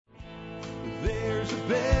There's a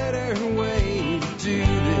better way to do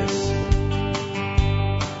this.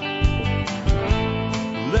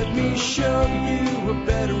 Let me show you a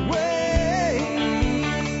better way.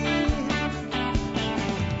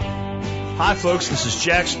 Hi, folks. This is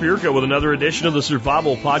Jack Spirko with another edition of the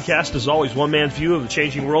Survival Podcast. As always, one man's view of the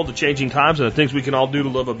changing world, the changing times, and the things we can all do to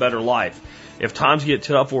live a better life if times get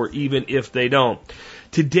tough or even if they don't.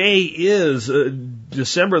 Today is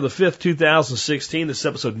December the 5th, 2016. This is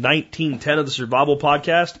episode 1910 of the Survival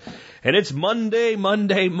Podcast. And it's Monday.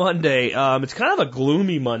 It's kind of a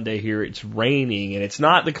gloomy Monday here. It's raining, and it's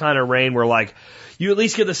not the kind of rain where, like, you at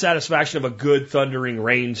least get the satisfaction of a good thundering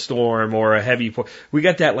rainstorm or a heavy pour. We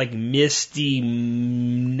got that, like, misty,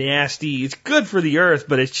 nasty. It's good for the earth,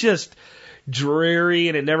 but it's just dreary,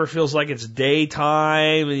 and it never feels like it's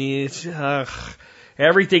daytime. And it's,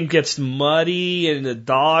 everything gets muddy, and the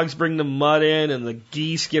dogs bring the mud in, and the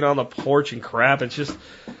geese get on the porch and crap. It's just,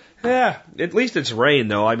 yeah. At least it's rain,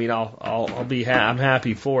 though. I mean, I'm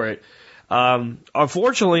happy for it.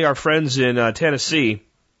 Unfortunately, our friends in Tennessee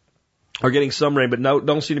are getting some rain, but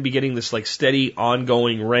don't seem to be getting this like steady,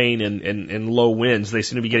 ongoing rain and low winds. They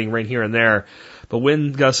seem to be getting rain here and there, but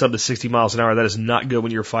wind gusts up to 60 miles an hour. That is not good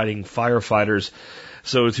when you're fighting firefighters.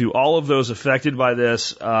 So to all of those affected by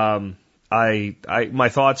this, my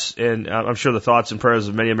thoughts, and I'm sure the thoughts and prayers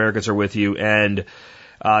of many Americans are with you. And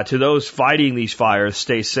to those fighting these fires,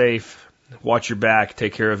 stay safe, watch your back,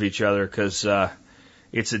 take care of each other, because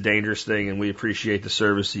it's a dangerous thing, and we appreciate the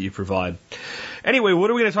service that you provide. Anyway, what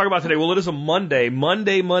are we going to talk about today? Well, it is a Monday.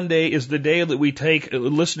 Monday is the day that we take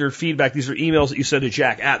listener feedback. These are emails that you send to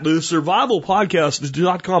Jack at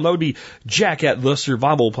thesurvivalpodcast.com. That would be Jack at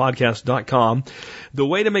thesurvivalpodcast.com. The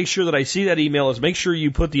way to make sure that I see that email is make sure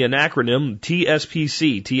you put the acronym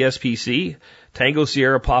TSPC, Tango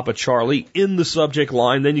Sierra Papa Charlie, in the subject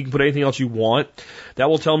line. Then you can put anything else you want. That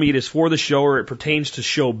will tell me it is for the show or it pertains to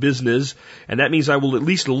show business. And that means I will at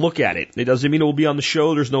least look at it. It doesn't mean it will be on the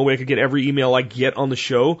show. There's no way I could get every email I get on the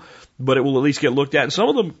show, but it will at least get looked at. And some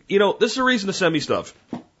of them, this is a reason to send me stuff.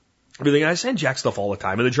 I send Jack stuff all the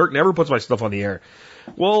time, and the jerk never puts my stuff on the air.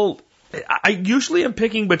 Well, I usually am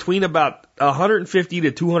picking between about 150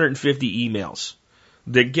 to 250 emails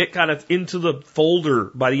that get kind of into the folder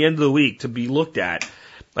by the end of the week to be looked at.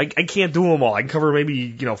 I can't do them all. I can cover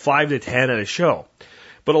maybe, 5 to 10 at a show.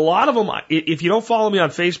 But a lot of them, if you don't follow me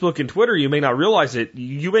on Facebook and Twitter, you may not realize it.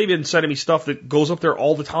 You may have been sending me stuff that goes up there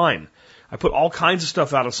all the time. I put all kinds of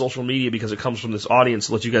stuff out on social media because it comes from this audience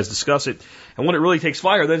to let you guys discuss it. And when it really takes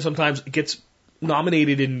fire, then sometimes it gets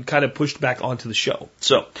nominated and kind of pushed back onto the show.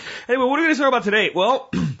 So, anyway, what are we going to talk about today? Well,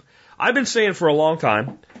 I've been saying for a long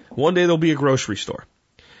time, one day there'll be a grocery store.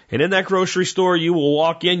 And in that grocery store, you will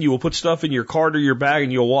walk in, you will put stuff in your cart or your bag,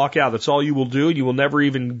 and you'll walk out. That's all you will do. You will never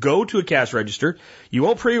even go to a cash register. You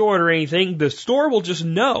won't pre-order anything. The store will just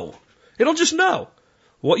know. It'll just know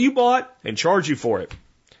what you bought and charge you for it.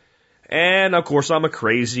 And, of course, I'm a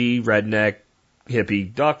crazy redneck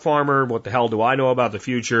hippie duck farmer. What the hell do I know about the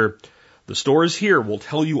future? The store is here. We'll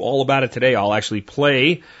tell you all about it today. I'll actually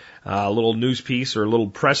play a little news piece or a little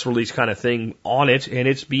press release kind of thing on it, and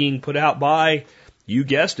it's being put out by, you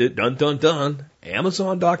guessed it, dun dun dun,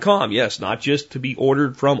 Amazon.com. Yes, not just to be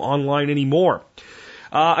ordered from online anymore.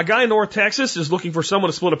 A guy in North Texas is looking for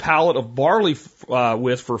someone to split a pallet of barley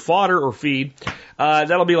with for fodder or feed.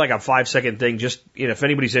 That'll be like a 5-second thing. Just, if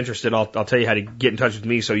anybody's interested, I'll tell you how to get in touch with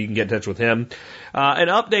me so you can get in touch with him. An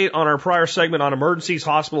update on our prior segment on emergencies,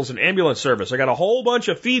 hospitals, and ambulance service. I got a whole bunch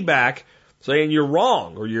of feedback saying you're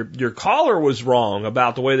wrong or your caller was wrong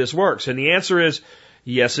about the way this works. And the answer is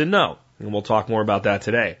yes and no. And we'll talk more about that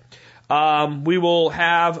today. We will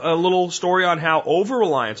have a little story on how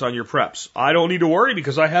over-reliance on your preps. I don't need to worry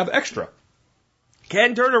because I have extra.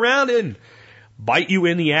 Can turn around and bite you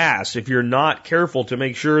in the ass if you're not careful to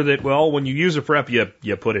make sure that, when you use a prep, you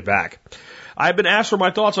put it back. I've been asked for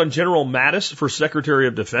my thoughts on General Mattis for Secretary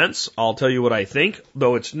of Defense. I'll tell you what I think,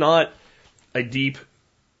 though it's not a deep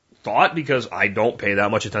thought because I don't pay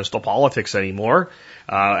that much attention to politics anymore,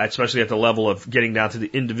 especially at the level of getting down to the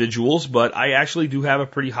individuals, but I actually do have a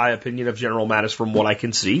pretty high opinion of General Mattis from what I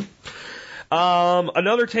can see.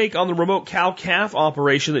 Another take on the remote cow-calf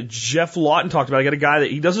operation that Jeff Lawton talked about. I got a guy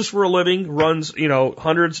that he does this for a living, runs,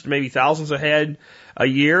 hundreds, maybe thousands of head a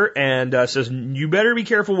year, and says, you better be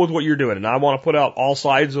careful with what you're doing. And I want to put out all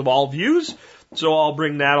sides of all views, so I'll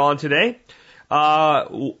bring that on today. I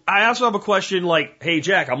also have a question like, hey,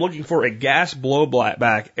 Jack, I'm looking for a gas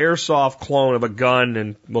blowback airsoft clone of a gun,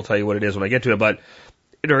 and we'll tell you what it is when I get to it, but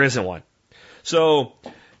there isn't one. So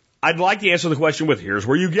I'd like to answer the question with, here's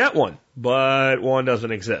where you get one, but one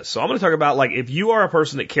doesn't exist. So I'm going to talk about, like, if you are a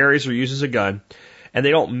person that carries or uses a gun and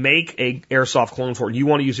they don't make a airsoft clone for it, you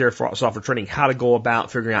want to use airsoft for training, how to go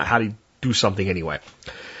about figuring out how to do something anyway.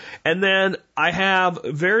 And then I have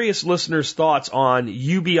various listeners' thoughts on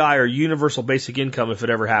UBI or Universal Basic Income if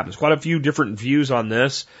it ever happens. Quite a few different views on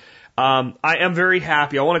this. I am very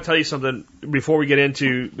happy. I want to tell you something before we get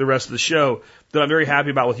into the rest of the show that I'm very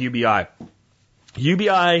happy about with UBI.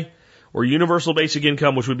 UBI, or Universal Basic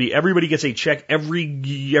Income, which would be everybody gets a check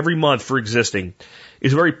every month for existing,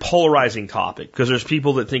 is a very polarizing topic because there's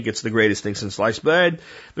people that think it's the greatest thing since sliced bread.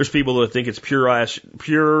 There's people that think it's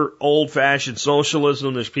pure old-fashioned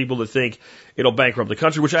socialism. There's people that think it'll bankrupt the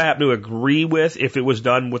country, which I happen to agree with. If it was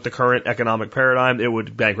done with the current economic paradigm, it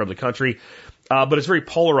would bankrupt the country. But it's very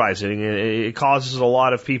polarizing. It causes a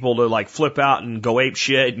lot of people to like flip out and go ape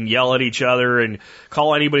shit and yell at each other and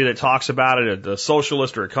call anybody that talks about it a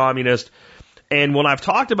socialist or a communist. And when I've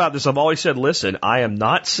talked about this, I've always said, listen, I am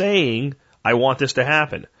not saying I want this to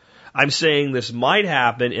happen. I'm saying this might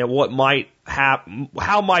happen and what might happen,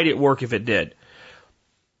 how might it work if it did?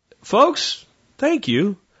 Folks, thank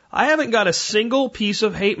you. I haven't got a single piece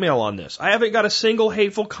of hate mail on this. I haven't got a single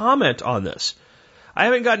hateful comment on this. I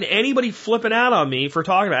haven't gotten anybody flipping out on me for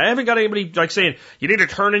talking about it. I haven't got anybody like saying, you need to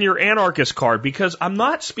turn in your anarchist card, because I'm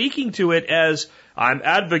not speaking to it as I'm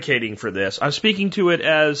advocating for this. I'm speaking to it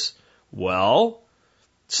as, well,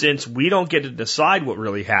 since we don't get to decide what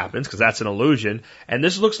really happens, because that's an illusion, and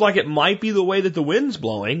this looks like it might be the way that the wind's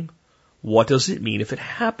blowing, what does it mean if it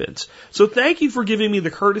happens? So thank you for giving me the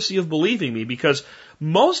courtesy of believing me, because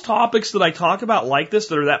most topics that I talk about like this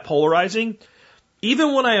that are that polarizing,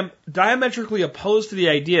 even when I am diametrically opposed to the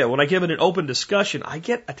idea, when I give it an open discussion, I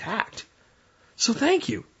get attacked. So thank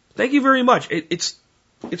you. Thank you very much. It's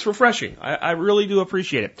refreshing. I really do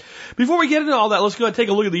appreciate it. Before we get into all that, let's go ahead and take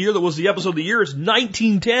a look at the year that was the episode. The year is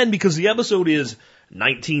 1910, because the episode is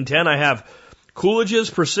 1910. I have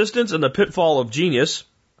Coolidge's Persistence and the Pitfall of Genius.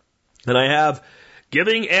 And I have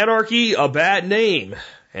Giving Anarchy a Bad Name.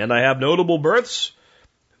 And I have Notable Births.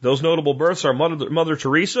 Those notable births are Mother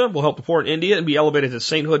Teresa, will help the poor in India and be elevated to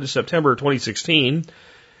sainthood in September 2016.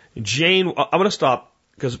 I'm going to stop,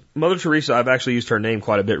 because Mother Teresa, I've actually used her name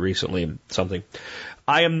quite a bit recently in something.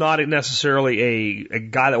 I am not necessarily a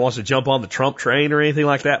guy that wants to jump on the Trump train or anything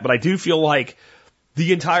like that, but I do feel like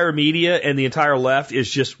the entire media and the entire left is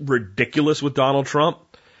just ridiculous with Donald Trump.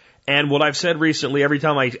 And what I've said recently, every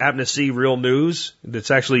time I happen to see real news,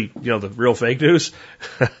 that's actually, the real fake news.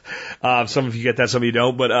 Some of you get that, some of you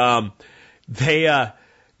don't, but,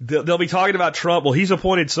 they'll be talking about Trump. Well, he's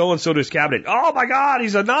appointed so-and-so to his cabinet. Oh my God,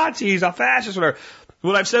 he's a Nazi, he's a fascist, whatever.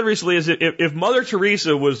 What I've said recently is that if Mother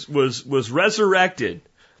Teresa was resurrected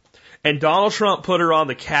and Donald Trump put her on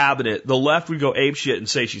the cabinet, the left would go apeshit and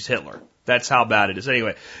say she's Hitler. That's how bad it is.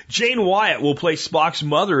 Anyway, Jane Wyatt will play Spock's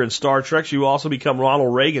mother in Star Trek. She will also become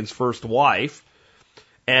Ronald Reagan's first wife.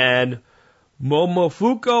 And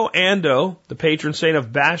Momofuku Ando, the patron saint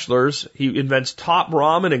of bachelors, he invents top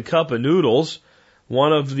ramen and cup of noodles.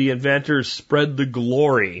 One of the inventors spread the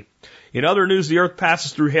glory. In other news, the Earth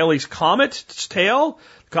passes through Halley's Comet's tail.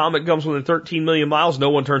 The comet comes within 13 million miles.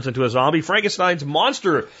 No one turns into a zombie. Frankenstein's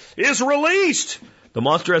monster is released. The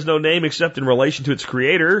monster has no name except in relation to its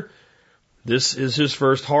creator. This is his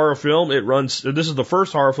first horror film. This is the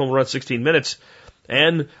first horror film, it runs 16 minutes.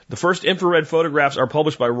 And the first infrared photographs are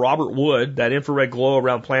published by Robert Wood. That infrared glow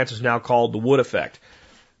around plants is now called the Wood effect.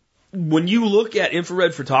 When you look at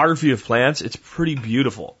infrared photography of plants, it's pretty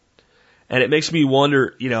beautiful. And it makes me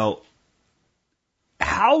wonder,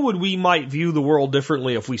 how would we might view the world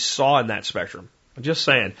differently if we saw in that spectrum? I'm just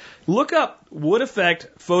saying. Look up Wood effect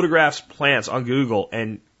photographs plants on Google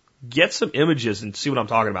and get some images and see what I'm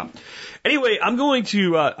talking about. Anyway, I'm going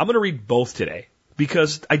to read both today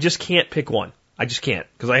because I just can't pick one. I just can't,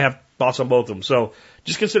 because I have thoughts on both of them. So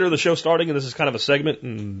just consider the show starting, and this is kind of a segment.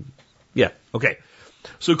 And yeah, okay.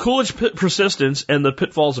 So Coolidge's Persistence and the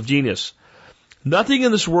Pitfalls of Genius. Nothing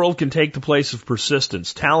in this world can take the place of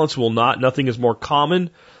persistence. Talents will not. Nothing is more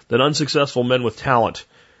common than unsuccessful men with talent.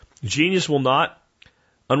 Genius will not.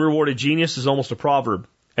 Unrewarded genius is almost a proverb.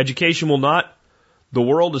 Education will not. The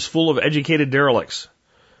world is full of educated derelicts.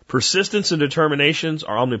 Persistence and determinations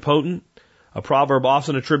are omnipotent, a proverb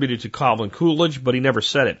often attributed to Calvin Coolidge, but he never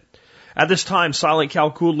said it. At this time, Silent Cal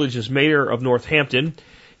Coolidge is mayor of Northampton.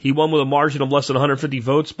 He won with a margin of less than 150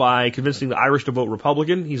 votes by convincing the Irish to vote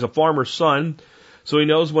Republican. He's a farmer's son, so he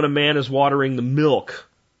knows when a man is watering the milk.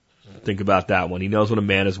 Think about that one. He knows when a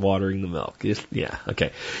man is watering the milk. Yeah,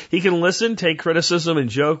 okay. He can listen, take criticism, and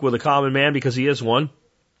joke with a common man because he is one.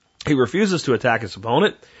 He refuses to attack his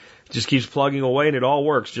opponent, just keeps plugging away, and it all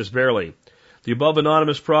works, just barely. The above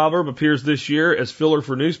anonymous proverb appears this year as filler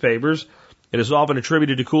for newspapers. It is often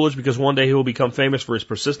attributed to Coolidge because one day he will become famous for his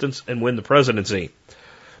persistence and win the presidency.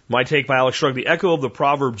 My take by Alex Shrugged. The echo of the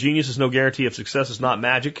proverb, genius is no guarantee of success, is not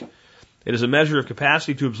magic. It is a measure of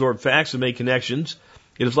capacity to absorb facts and make connections.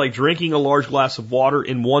 It is like drinking a large glass of water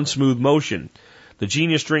in one smooth motion. The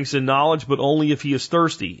genius drinks in knowledge, but only if he is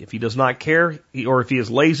thirsty. If he does not care, or if he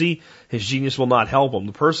is lazy, his genius will not help him.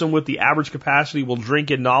 The person with the average capacity will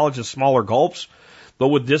drink in knowledge in smaller gulps, but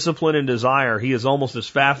with discipline and desire, he is almost as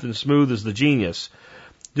fast and smooth as the genius.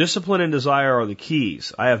 Discipline and desire are the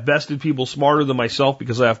keys. I have bested people smarter than myself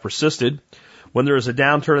because I have persisted. When there is a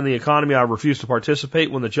downturn in the economy, I refuse to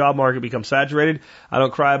participate. When the job market becomes saturated, I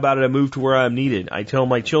don't cry about it. I move to where I am needed. I tell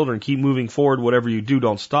my children, keep moving forward. Whatever you do,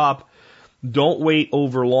 don't stop. Don't wait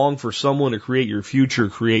over long for someone to create your future.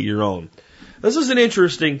 Create your own. This is an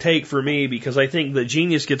interesting take for me because I think that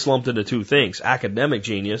genius gets lumped into two things, academic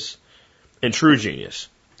genius and true genius.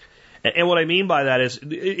 And what I mean by that is,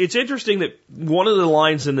 it's interesting that one of the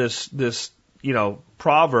lines in this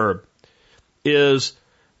proverb is,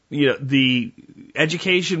 the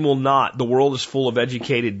education will not, the world is full of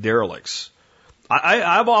educated derelicts.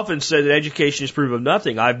 I've often said that education is proof of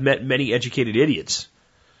nothing. I've met many educated idiots.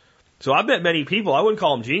 So I've met many people, I wouldn't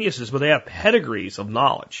call them geniuses, but they have pedigrees of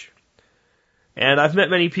knowledge. And I've met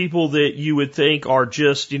many people that you would think are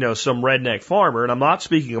just, some redneck farmer, and I'm not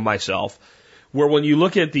speaking of myself, where when you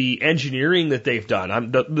look at the engineering that they've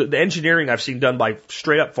done, the engineering I've seen done by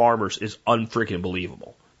straight up farmers is unfreaking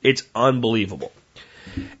believable. It's unbelievable.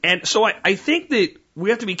 And so I think that we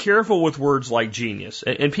have to be careful with words like genius.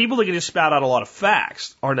 And people that can just spout out a lot of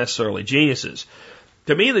facts aren't necessarily geniuses.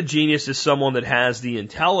 To me, the genius is someone that has the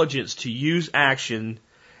intelligence to use action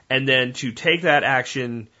and then to take that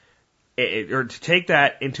action or to take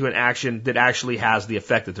that into an action that actually has the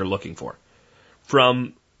effect that they're looking for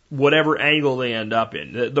from whatever angle they end up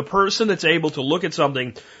in. The person that's able to look at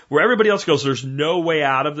something where everybody else goes, there's no way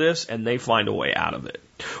out of this, and they find a way out of it.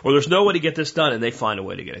 Or there's no way to get this done, and they find a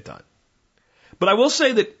way to get it done. But I will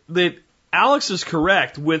say that Alex is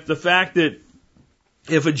correct with the fact that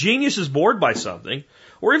if a genius is bored by something,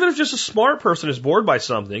 or even if just a smart person is bored by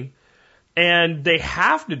something, and they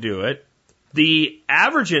have to do it, the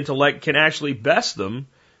average intellect can actually best them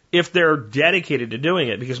if they're dedicated to doing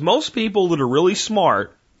it. Because most people that are really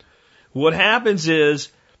smart, what happens is,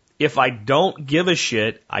 if I don't give a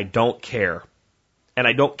shit, I don't care. And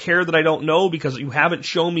I don't care that I don't know because you haven't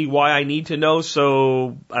shown me why I need to know,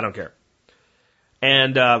 so I don't care.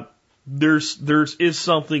 And there is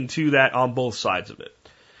something to that on both sides of it.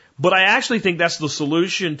 But I actually think that's the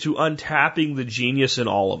solution to untapping the genius in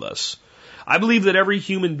all of us. I believe that every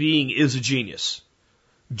human being is a genius.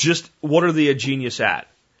 Just what are they a genius at?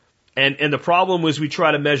 And the problem is we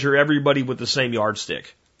try to measure everybody with the same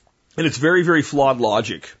yardstick. And it's very, very flawed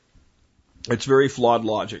logic. It's very flawed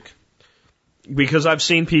logic. Because I've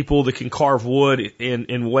seen people that can carve wood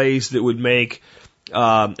in ways that would make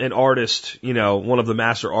an artist, one of the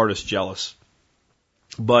master artists jealous.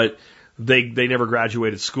 But they never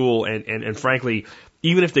graduated school, and frankly,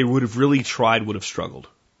 even if they would have really tried, would have struggled.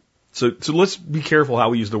 So let's be careful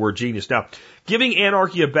how we use the word genius. Now, giving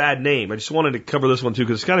anarchy a bad name. I just wanted to cover this one too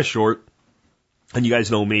because it's kind of short. And you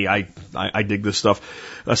guys know me, I dig this stuff.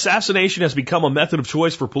 Assassination has become a method of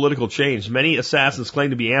choice for political change. Many assassins claim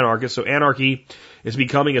to be anarchists, so anarchy is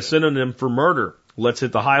becoming a synonym for murder. Let's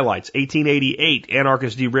hit the highlights. 1888,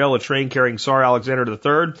 anarchists derail a train carrying Tsar Alexander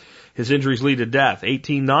III. His injuries lead to death.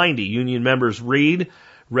 1890, Union members read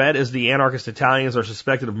as the anarchist Italians are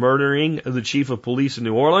suspected of murdering the chief of police in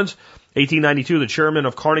New Orleans. 1892, the chairman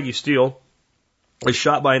of Carnegie Steel is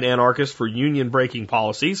shot by an anarchist for union-breaking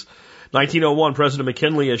policies. 1901, President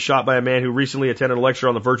McKinley is shot by a man who recently attended a lecture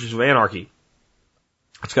on the virtues of anarchy.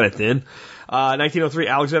 That's kind of thin. 1903,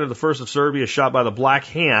 Alexander I of Serbia is shot by the Black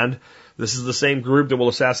Hand. This is the same group that will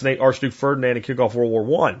assassinate Archduke Ferdinand and kick off World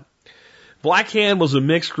War I. Black Hand was a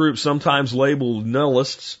mixed group, sometimes labeled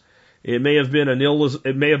nihilists. It may have been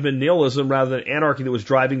nihilism rather than anarchy that was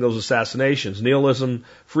driving those assassinations. Nihilism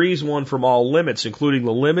frees one from all limits, including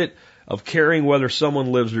the limit of caring whether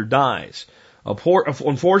someone lives or dies.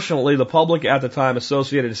 Unfortunately, the public at the time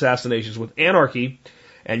associated assassinations with anarchy,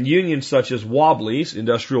 and unions such as Wobblies,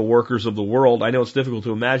 industrial workers of the world. I know it's difficult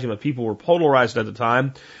to imagine, but people were polarized at the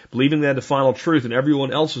time, believing they had the final truth, and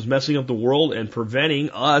everyone else was messing up the world and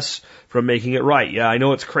preventing us from making it right. Yeah, I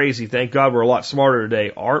know it's crazy. Thank God we're a lot smarter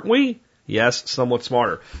today, aren't we? Yes, somewhat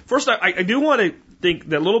smarter. First, I do want to think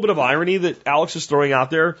that little bit of irony that Alex is throwing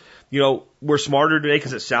out there, we're smarter today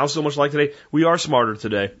because it sounds so much like today. We are smarter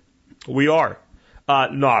today. We are.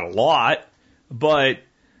 Not a lot, but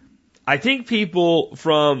I think people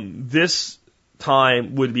from this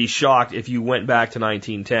time would be shocked if you went back to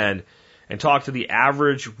 1910 and talk to the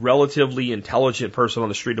average, relatively intelligent person on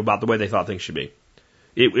the street about the way they thought things should be.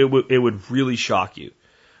 It would really shock you.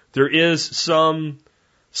 There is some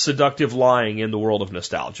seductive lying in the world of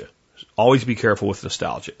nostalgia. Always be careful with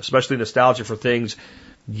nostalgia, especially nostalgia for things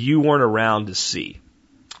you weren't around to see.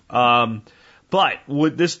 But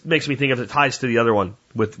what this makes me think of, it ties to the other one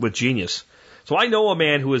with genius. So I know a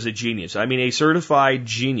man who is a genius. I mean, a certified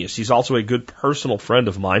genius. He's also a good personal friend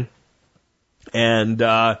of mine. And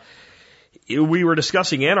we were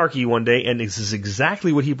discussing anarchy one day, and this is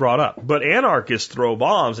exactly what he brought up. But anarchists throw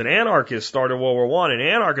bombs, and anarchists started World War I, and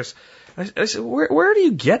anarchists... I said, where do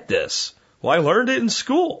you get this? Well, I learned it in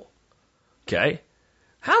school. Okay.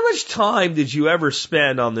 How much time did you ever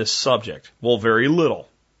spend on this subject? Well, very little.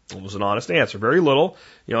 It was an honest answer. Very little.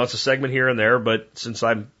 You know, it's a segment here and there, but since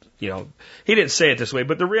I'm, he didn't say it this way,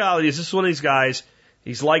 but the reality is this is one of these guys,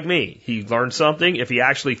 he's like me. He learned something. If he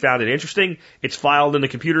actually found it interesting, it's filed in the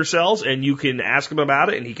computer cells, and you can ask him about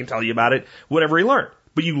it, and he can tell you about it, whatever he learned.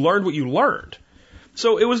 But you learned what you learned.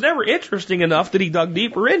 So it was never interesting enough that he dug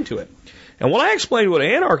deeper into it. And when I explained what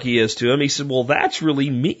anarchy is to him, he said, well, that's really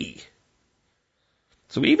me.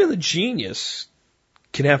 So even the genius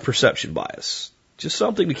can have perception bias. Just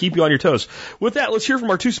something to keep you on your toes. With that, let's hear from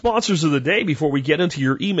our two sponsors of the day before we get into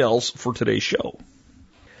your emails for today's show.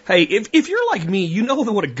 Hey, if you're like me, you know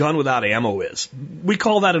what a gun without ammo is. We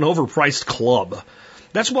call that an overpriced club.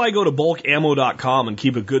 That's why I go to bulkammo.com and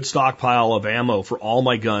keep a good stockpile of ammo for all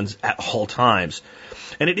my guns at all times.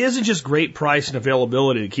 And it isn't just great price and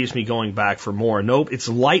availability that keeps me going back for more. Nope, it's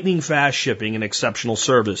lightning fast shipping and exceptional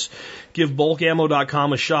service. Give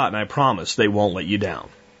bulkammo.com a shot, and I promise they won't let you down.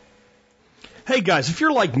 Hey guys, if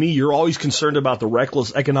you're like me, you're always concerned about the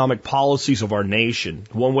reckless economic policies of our nation.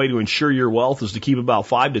 One way to ensure your wealth is to keep about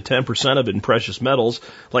 5 to 10% of it in precious metals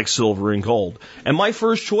like silver and gold. And my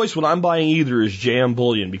first choice when I'm buying either is JM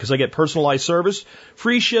Bullion, because I get personalized service,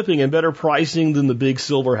 free shipping, and better pricing than the big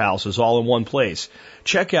silver houses all in one place.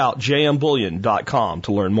 Check out jmbullion.com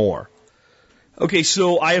to learn more. Okay,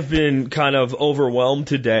 so I have been kind of overwhelmed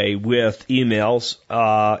today with emails,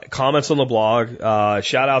 comments on the blog,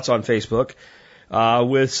 shout-outs on Facebook,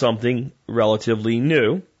 with something relatively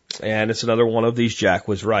new, and it's another one of these Jack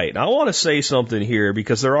was right. Now, I want to say something here,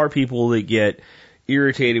 because there are people that get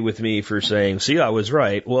irritated with me for saying, see, I was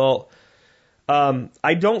right. Well,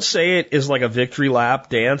 I don't say it as like a victory lap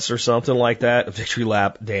dance or something like that. A victory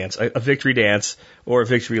lap dance, a victory dance or a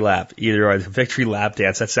victory lap. Either a victory lap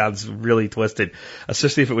dance. That sounds really twisted,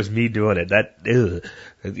 especially if it was me doing it. That it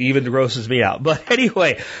even grosses me out. But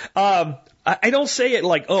anyway, I don't say it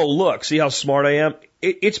like, oh, look, see how smart I am.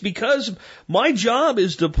 It's because my job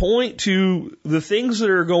is to point to the things that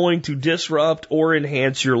are going to disrupt or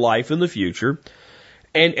enhance your life in the future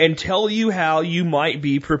and tell you how you might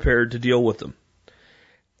be prepared to deal with them.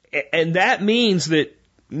 And that means that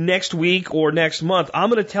next week or next month, I'm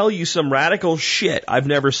going to tell you some radical shit I've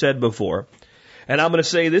never said before. And I'm going to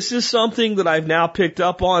say, this is something that I've now picked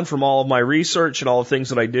up on from all of my research and all the things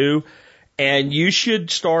that I do. And you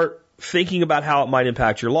should start thinking about how it might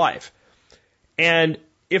impact your life. And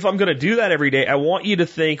if I'm going to do that every day, I want you to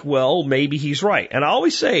think, well, maybe he's right. And I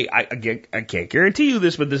always say, I can't guarantee you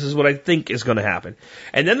this, but this is what I think is going to happen.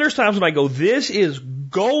 And then there's times when I go, this is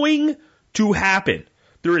going to happen.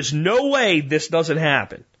 There is no way this doesn't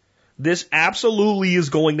happen. This absolutely is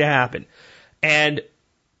going to happen. And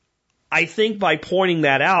I think by pointing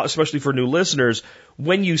that out, especially for new listeners,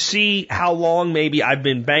 when you see how long maybe I've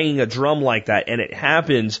been banging a drum like that and it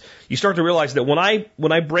happens, you start to realize that when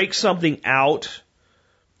I break something out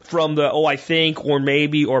from the, I think, or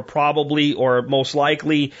maybe, or probably, or most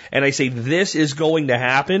likely, and I say this is going to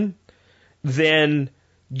happen, then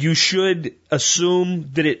you should assume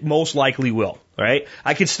that it most likely will, right?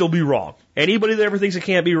 I could still be wrong. Anybody that ever thinks it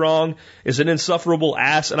can't be wrong is an insufferable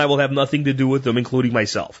ass, and I will have nothing to do with them, including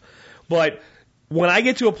myself. But when I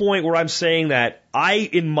get to a point where I'm saying that, I,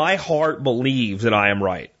 in my heart, believe that I am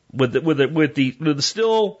right. With the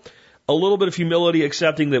still a little bit of humility,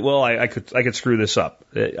 accepting that, well, I could screw this up.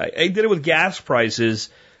 I did it with gas prices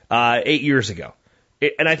 8 years ago.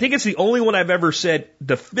 And I think it's the only one I've ever said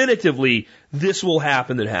definitively this will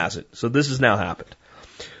happen that hasn't. So this has now happened.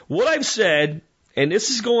 What I've said, and this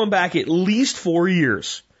is going back at least 4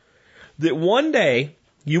 years, that one day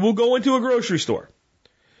you will go into a grocery store.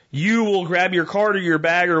 You will grab your cart or your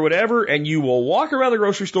bag or whatever, and you will walk around the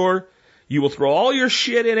grocery store. You will throw all your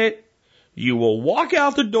shit in it. You will walk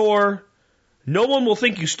out the door. No one will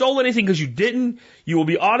think you stole anything because you didn't. You will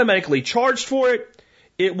be automatically charged for it.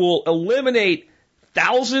 It will eliminate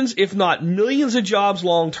thousands, if not millions of jobs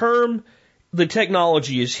long term. The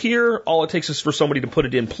technology is here. All it takes is for somebody to put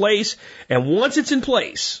it in place. And once it's in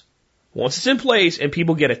place, Once it's in place and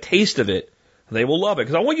people get a taste of it, they will love it.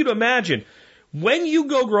 Because I want you to imagine, when you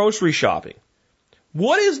go grocery shopping,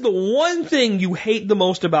 what is the one thing you hate the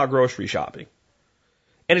most about grocery shopping?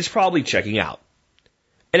 And it's probably checking out.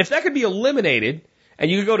 And if that could be eliminated, and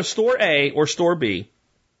you could go to store A or store B,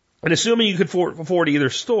 and assuming you could afford either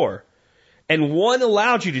store, and one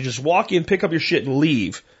allowed you to just walk in, pick up your shit, and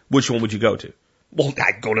leave, which one would you go to? Well,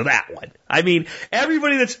 I'd go to that one. I mean,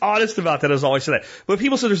 everybody that's honest about that has always said that. But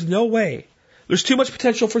people say there's no way. There's too much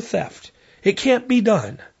potential for theft. It can't be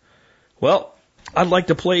done. Well, I'd like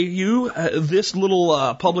to play you this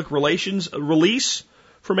little public relations release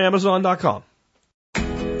from Amazon.com.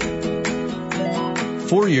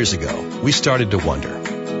 4 years ago, we started to wonder,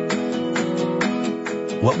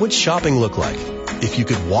 what would shopping look like if you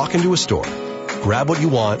could walk into a store, grab what you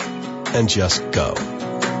want, and just go?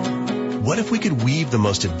 What if we could weave the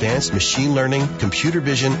most advanced machine learning, computer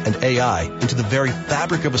vision, and AI into the very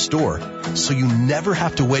fabric of a store so you never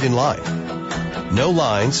have to wait in line? No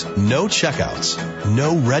lines, no checkouts,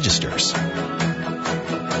 no registers.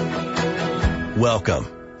 Welcome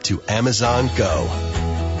to Amazon Go.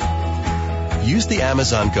 Use the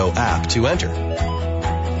Amazon Go app to enter.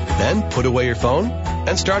 Then put away your phone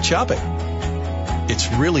and start shopping.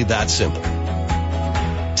 It's really that simple.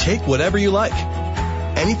 Take whatever you like.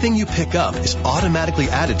 Anything you pick up is automatically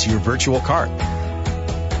added to your virtual cart.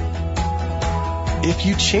 If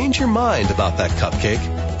you change your mind about that cupcake,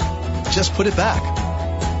 just put it back.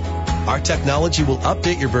 Our technology will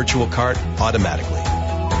update your virtual cart automatically.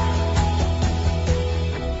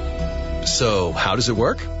 So, how does it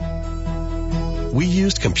work? We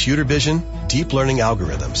used computer vision, deep learning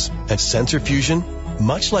algorithms, and sensor fusion,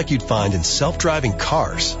 much like you'd find in self-driving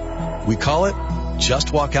cars. We call it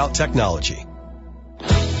Just Walk Out technology.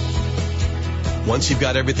 Once you've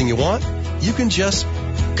got everything you want, you can just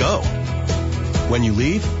go. When you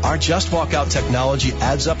leave, our Just Walk Out technology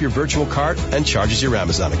adds up your virtual cart and charges your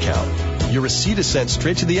Amazon account. Your receipt is sent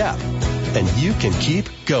straight to the app, and you can keep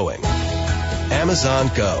going. Amazon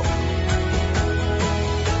Go.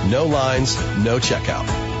 No lines, no checkout.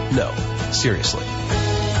 No, seriously.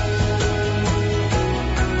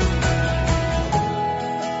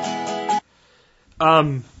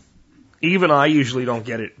 Even I usually don't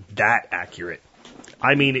get it that accurate.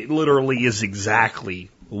 I mean, it literally is exactly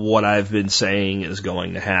what I've been saying is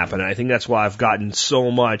going to happen. And I think that's why I've gotten so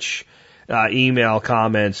much email,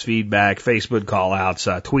 comments, feedback, Facebook call-outs,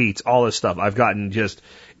 tweets, all this stuff. I've gotten just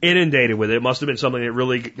inundated with it. It must have been something that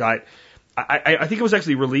really got... I think it was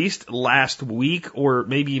actually released last week or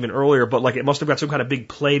maybe even earlier, but like it must have got some kind of big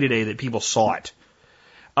play today that people saw it.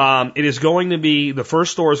 It is going to be... The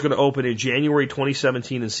first store is going to open in January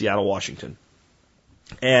 2017 in Seattle, Washington.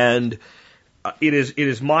 And... It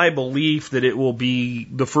is my belief that it will be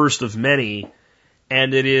the first of many,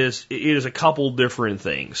 and it is a couple different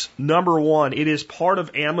things. Number one, it is part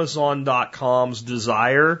of Amazon.com's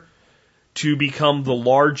desire to become the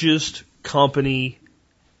largest company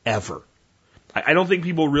ever. I don't think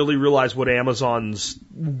people really realize what Amazon's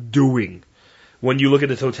doing when you look at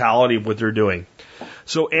the totality of what they're doing.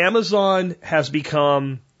 So Amazon has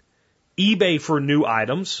become eBay for new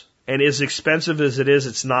items. And as expensive as it is,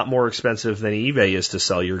 it's not more expensive than eBay is to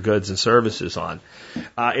sell your goods and services on.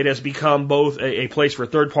 It has become both a place for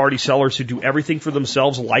third-party sellers who do everything for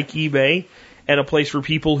themselves, like eBay, and a place for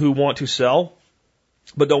people who want to sell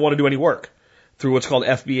but don't want to do any work through what's called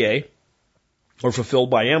FBA, or Fulfilled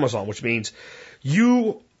by Amazon, which means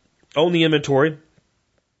you own the inventory,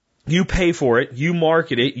 you pay for it, you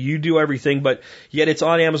market it, you do everything, but yet it's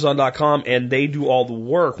on Amazon.com and they do all the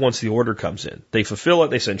work once the order comes in. They fulfill it,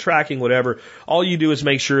 they send tracking, whatever. All you do is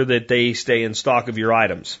make sure that they stay in stock of your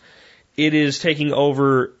items. It is taking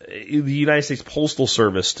over the United States Postal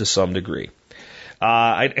Service to some degree.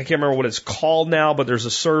 I can't remember what it's called now, but there's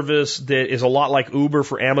a service that is a lot like Uber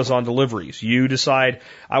for Amazon deliveries. You decide,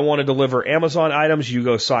 I want to deliver Amazon items, you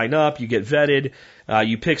go sign up, you get vetted,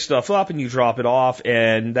 you pick stuff up and you drop it off,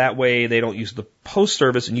 and that way they don't use the post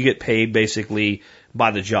service and you get paid basically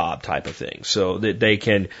by the job type of thing. So that they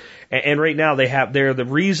can, and right now they're the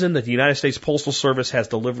reason that the United States Postal Service has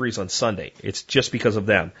deliveries on Sunday. It's just because of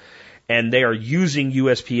them. And they are using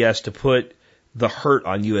USPS to put the hurt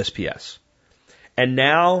on USPS. And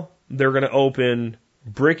now they're going to open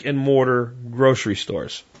brick and mortar grocery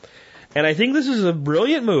stores. And I think this is a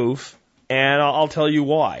brilliant move, and I'll tell you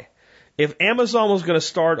why. If Amazon was going to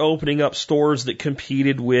start opening up stores that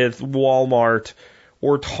competed with Walmart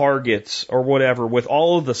or Targets or whatever with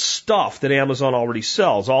all of the stuff that Amazon already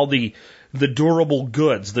sells, all the durable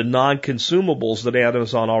goods, the non-consumables that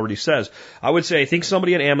Amazon already says. I would say I think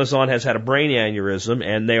somebody at Amazon has had a brain aneurysm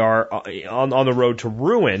and they are on the road to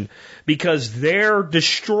ruin because they're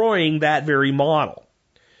destroying that very model.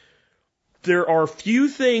 There are few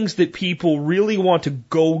things that people really want to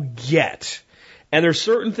go get. And there's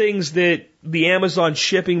certain things that the Amazon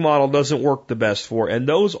shipping model doesn't work the best for, and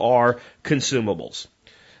those are consumables.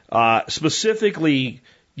 Specifically,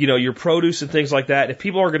 your produce and things like that. If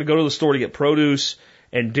people are going to go to the store to get produce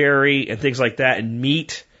and dairy and things like that and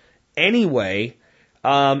meat anyway,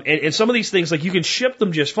 and some of these things, like you can ship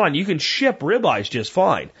them just fine. You can ship ribeyes just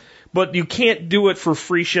fine. But you can't do it for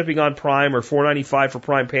free shipping on Prime or $4.95 for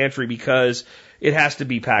Prime Pantry because it has to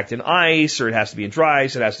be packed in ice or it has to be in dry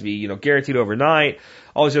ice. It has to be, guaranteed overnight,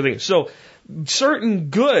 all these other things. So certain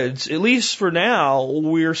goods, at least for now,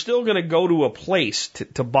 we're still going to go to a place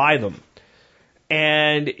to buy them.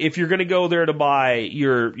 And if you're going to go there to buy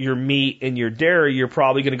your meat and your dairy, you're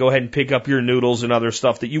probably going to go ahead and pick up your noodles and other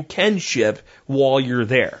stuff that you can ship while you're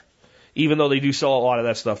there, even though they do sell a lot of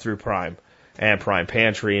that stuff through Prime and Prime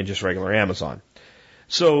Pantry and just regular Amazon.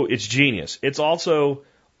 So it's genius. It's also,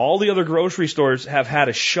 all the other grocery stores have had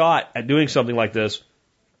a shot at doing something like this,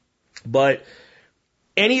 but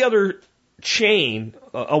any other chain,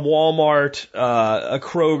 a Walmart, a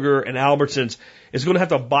Kroger, an Albertsons, is going to have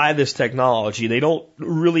to buy this technology. They don't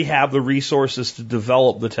really have the resources to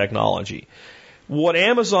develop the technology. What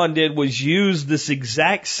Amazon did was use this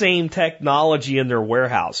exact same technology in their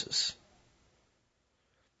warehouses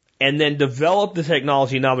and then develop the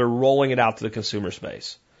technology. Now they're rolling it out to the consumer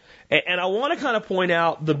space. And I want to kind of point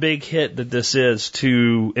out the big hit that this is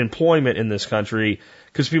to employment in this country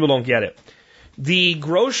because people don't get it. The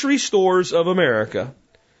grocery stores of America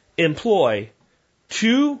employ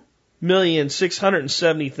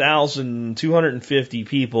 2,670,250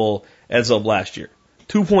 people as of last year.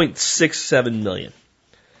 2.67 million.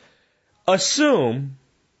 Assume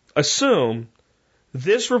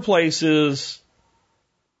this replaces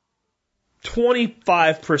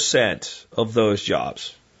 25% of those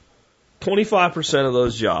jobs. 25% of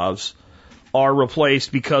those jobs are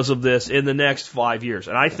replaced because of this in the next 5 years.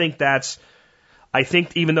 And I think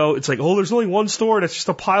even though it's like, oh, there's only one store and it's just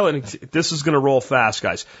a pilot, and this is going to roll fast,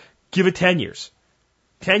 guys. Give it 10 years.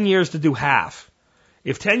 10 years to do half.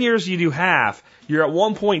 If 10 years you do half, you're at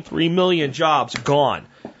 1.3 million jobs gone.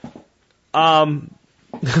 Let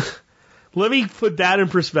me put that in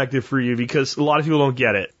perspective for you because a lot of people don't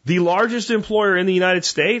get it. The largest employer in the United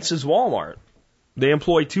States is Walmart. They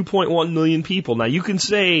employ 2.1 million people. Now, you can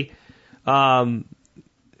say whatever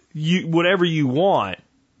you want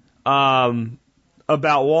about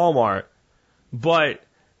Walmart, but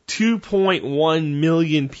 2.1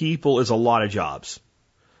 million people is a lot of jobs.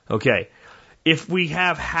 Okay. If we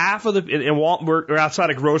have half of and we're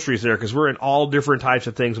outside of groceries there because we're in all different types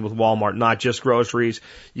of things with Walmart, not just groceries.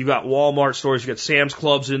 You got Walmart stores, you got Sam's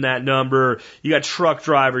Clubs in that number, you got truck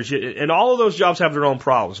drivers, and all of those jobs have their own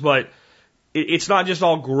problems, but it's not just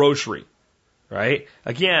all grocery, right?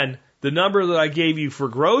 Again, the number that I gave you for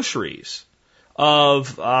groceries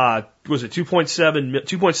of, was it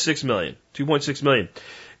 2.6 million.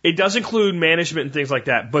 It does include management and things like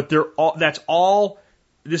that, but that's all.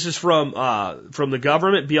 This is from the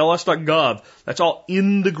government, BLS.gov. That's all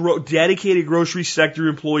in the dedicated grocery sector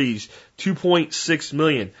employees. 2.6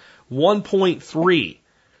 million, 1.3.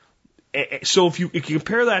 So if you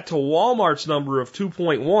compare that to Walmart's number of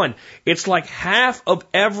 2.1, it's like half of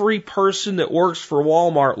every person that works for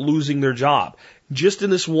Walmart losing their job just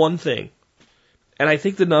in this one thing. And I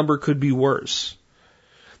think the number could be worse.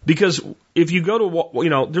 Because if you go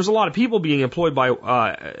to, there's a lot of people being employed by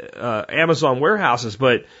Amazon warehouses,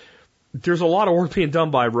 but there's a lot of work being done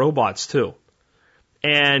by robots too.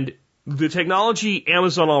 And the technology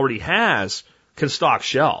Amazon already has can stock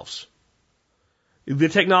shelves. The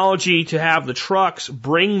technology to have the trucks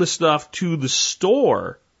bring the stuff to the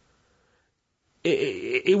store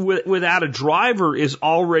without a driver is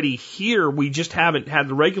already here. We just haven't had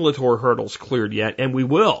the regulatory hurdles cleared yet, and we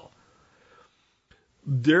will.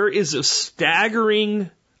 There is a staggering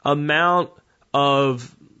amount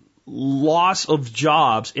of loss of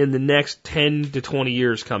jobs in the next 10 to 20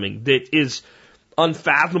 years coming that is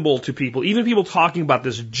unfathomable to people. Even people talking about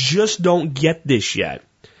this just don't get this yet.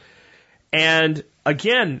 And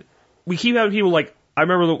again, we keep having people like, I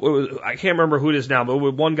can't remember who it is now, but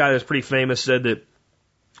one guy that's pretty famous said that,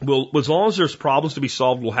 well, as long as there's problems to be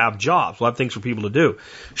solved, we'll have jobs. We'll have things for people to do.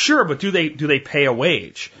 Sure, but do they pay a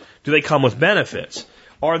wage? Do they come with benefits?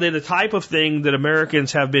 Are they the type of thing that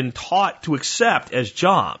Americans have been taught to accept as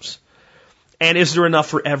jobs? And is there enough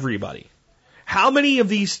for everybody? How many of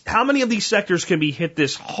these sectors can be hit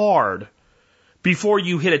this hard before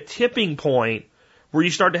you hit a tipping point where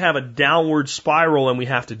you start to have a downward spiral and we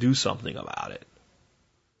have to do something about it?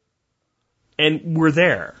 And we're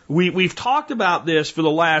there. We've talked about this for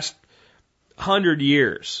the last 100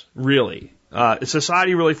 years, really.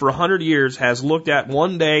 Society really for 100 years has looked at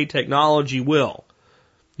one day technology will,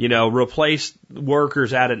 replace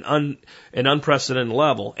workers at an unprecedented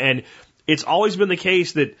level. And it's always been the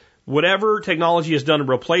case that whatever technology has done to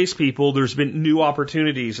replace people, there's been new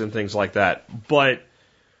opportunities and things like that. But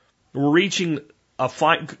we're reaching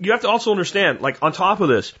you have to also understand, like on top of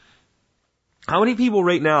this, how many people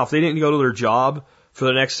right now, if they didn't go to their job for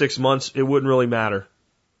the next 6 months, it wouldn't really matter.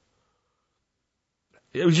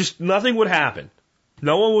 It was just, nothing would happen.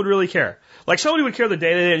 No one would really care. Like somebody would care the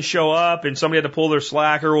day they didn't show up and somebody had to pull their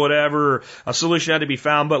slack or whatever, or a solution had to be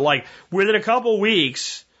found. But like within a couple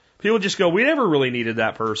weeks, people just go, we never really needed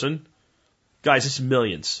that person. Guys, it's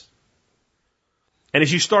millions. And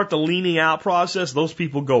as you start the leaning out process, those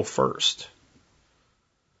people go first.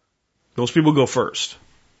 Those people go first.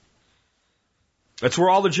 That's where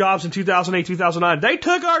all the jobs in 2008, 2009, they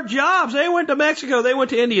took our jobs. They went to Mexico. They went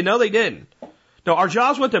to India. No, they didn't. No, our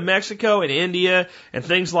jobs went to Mexico and India and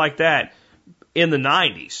things like that in the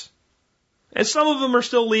 90s. And some of them are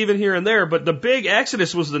still leaving here and there, but the big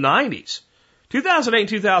exodus was the 90s. 2008 and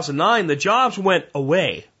 2009, the jobs went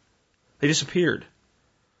away. They disappeared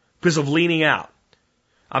because of leaning out.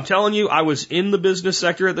 I'm telling you, I was in the business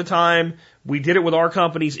sector at the time. We did it with our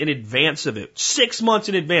companies in advance of it. 6 months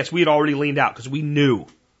in advance, we had already leaned out because we knew.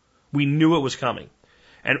 We knew it was coming.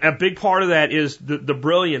 And a big part of that is the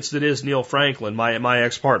brilliance that is Neil Franklin, my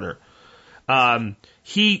ex-partner.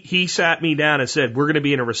 He sat me down and said, we're going to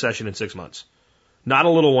be in a recession in 6 months. Not a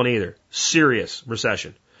little one either. Serious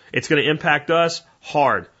recession. It's going to impact us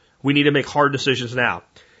hard. We need to make hard decisions now.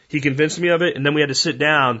 He convinced me of it, and then we had to sit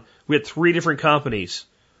down. We had 3 different companies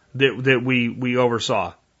that we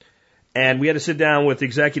oversaw. And we had to sit down with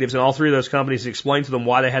executives in all 3 of those companies and explain to them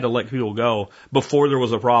why they had to let people go before there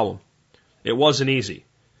was a problem. It wasn't easy,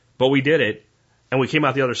 but we did it, and we came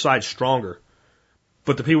out the other side stronger.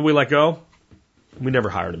 But the people we let go, we never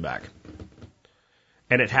hired them back.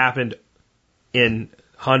 And it happened in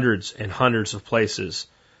hundreds and hundreds of places,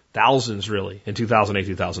 thousands really, in 2008,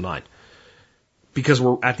 2009. Because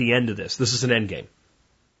we're at the end of this. This is an end game.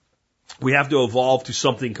 We have to evolve to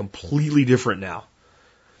something completely different now.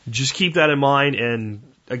 Just keep that in mind. And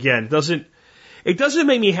again, it doesn't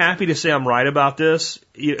make me happy to say I'm right about this.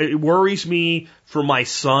 It worries me for my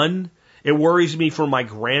son. It worries me for my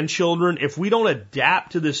grandchildren. If we don't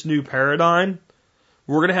adapt to this new paradigm,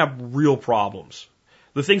 we're going to have real problems.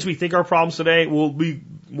 The things we think are problems today will be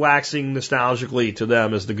waxing nostalgically to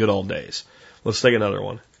them as the good old days. Let's take another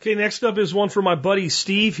one. Okay, next up is one for my buddy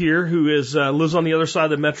Steve here, who lives on the other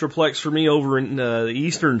side of the Metroplex for me over in the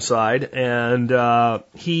eastern side. And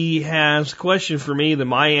he has a question for me that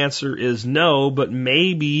my answer is no, but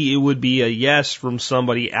maybe it would be a yes from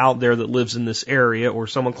somebody out there that lives in this area or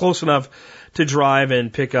someone close enough to drive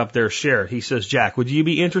and pick up their share. He says, Jack, would you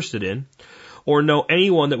be interested in or know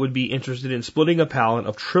anyone that would be interested in splitting a pallet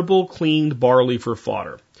of triple cleaned barley for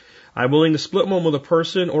fodder? I'm willing to split one with a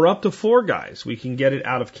person or up to 4 guys. We can get it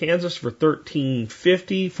out of Kansas for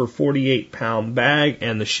 $13.50 for 48-pound bag,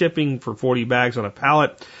 and the shipping for 40 bags on a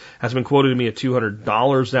pallet has been quoted to me at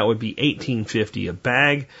 $200. That would be $18.50 a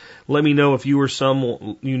bag. Let me know if you or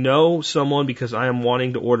someone because I am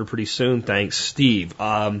wanting to order pretty soon. Thanks, Steve.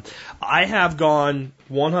 I have gone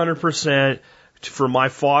 100% for my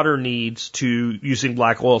fodder needs to using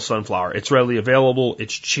black oil sunflower. It's readily available.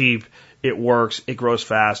 It's cheap. It works. It grows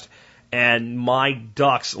fast. And my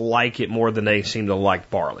ducks like it more than they seem to like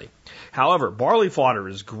barley. However, barley fodder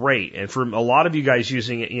is great. And for a lot of you guys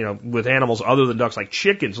using it, with animals other than ducks, like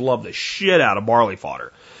chickens love the shit out of barley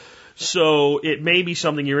fodder. So it may be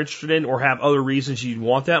something you're interested in or have other reasons you'd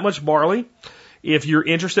want that much barley. If you're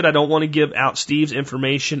interested, I don't want to give out Steve's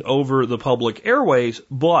information over the public airways,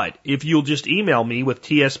 but if you'll just email me with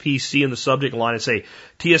TSPC in the subject line and say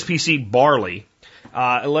TSPC barley,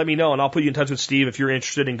 and let me know, and I'll put you in touch with Steve if you're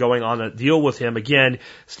interested in going on a deal with him. Again,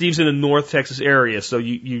 Steve's in the North Texas area, so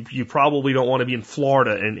you probably don't want to be in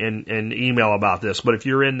Florida and email about this. But if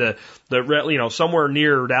you're in the somewhere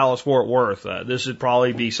near Dallas Fort Worth, this would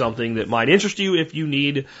probably be something that might interest you if you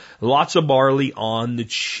need lots of barley on the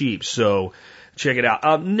cheap. So check it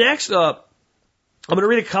out. Next up, I'm going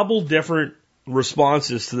to read a couple different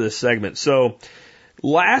responses to this segment. So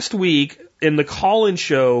last week, in the call-in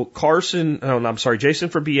show, Jason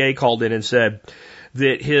from PA called in and said,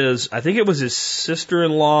 that I think it was his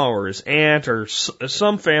sister-in-law or his aunt or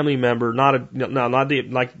some family member, not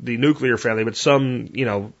the nuclear family, but some,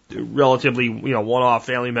 relatively, one-off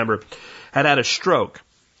family member had a stroke.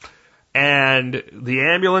 And the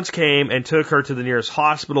ambulance came and took her to the nearest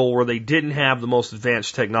hospital where they didn't have the most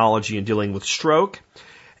advanced technology in dealing with stroke,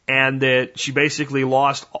 and that she basically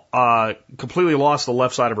completely lost the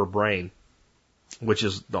left side of her brain, which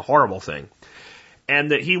is the horrible thing.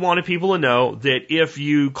 And that he wanted people to know that if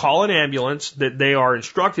you call an ambulance, that they are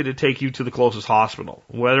instructed to take you to the closest hospital,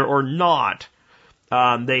 whether or not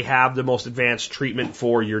they have the most advanced treatment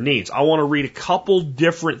for your needs. I want to read a couple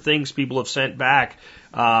different things people have sent back,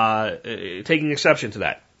 taking exception to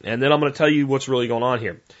that. And then I'm going to tell you what's really going on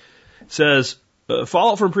here. It says,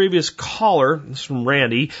 follow-up from previous caller, this is from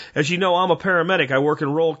Randy. As you know, I'm a paramedic. I work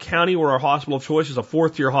in rural county where our hospital of choice is a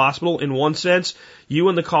fourth-tier hospital. In one sense, you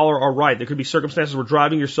and the caller are right. There could be circumstances where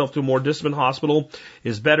driving yourself to a more distant hospital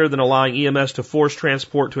is better than allowing EMS to force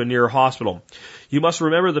transport to a nearer hospital. You must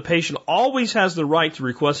remember the patient always has the right to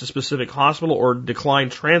request a specific hospital or decline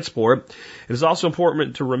transport. It is also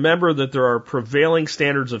important to remember that there are prevailing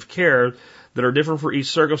standards of care that are different for each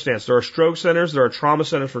circumstance. There are stroke centers, there are trauma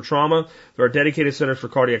centers for trauma, there are dedicated centers for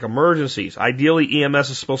cardiac emergencies. Ideally, EMS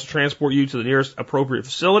is supposed to transport you to the nearest appropriate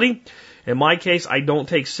facility. In my case, I don't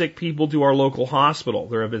take sick people to our local hospital.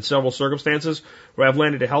 There have been several circumstances where I've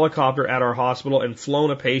landed a helicopter at our hospital and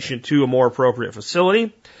flown a patient to a more appropriate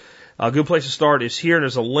facility. A good place to start is here, and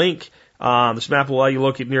there's a link. This map will allow you to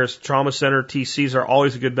look at nearest trauma center. TCs are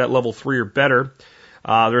always a good bet, level 3 or better.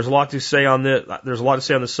 There's a lot to say on this. There's a lot to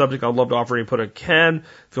say on this subject. I'd love to offer input. I can.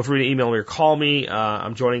 Feel free to email me or call me.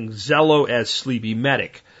 I'm joining Zello as Sleepy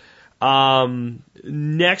Medic.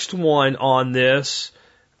 Next one on this.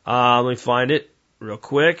 Let me find it real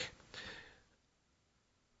quick.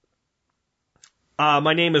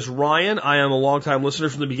 My name is Ryan. I am a longtime listener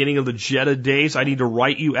from the beginning of the Jetta days. I need to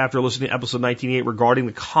write you after listening to episode 1908 regarding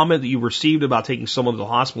the comment that you received about taking someone to the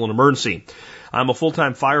hospital in emergency. I'm a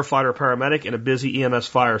full-time firefighter paramedic in a busy EMS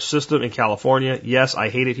fire system in California. Yes, I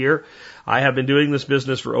hate it here. I have been doing this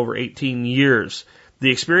business for over 18 years.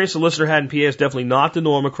 The experience the listener had in PA is definitely not the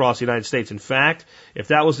norm across the United States. In fact, if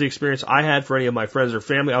that was the experience I had for any of my friends or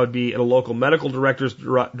family, I would be at a local medical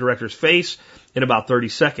director's face in about 30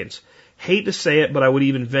 seconds. Hate to say it, but I would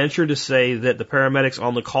even venture to say that the paramedics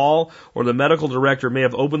on the call or the medical director may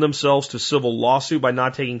have opened themselves to civil lawsuit by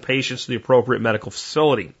not taking patients to the appropriate medical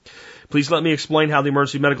facility. Please let me explain how the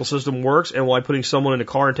emergency medical system works and why putting someone in a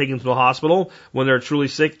car and taking them to the hospital when they're truly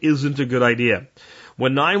sick isn't a good idea.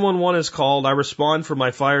 When 911 is called, I respond from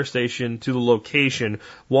my fire station to the location,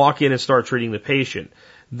 walk in and start treating the patient.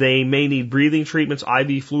 They may need breathing treatments,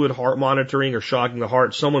 IV fluid, heart monitoring, or shocking the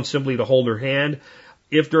heart, someone simply to hold their hand.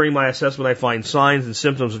 If during my assessment I find signs and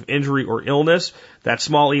symptoms of injury or illness that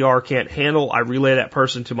small ER can't handle, I relay that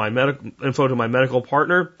person to my medical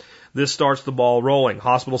partner. This starts the ball rolling.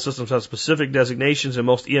 Hospital systems have specific designations in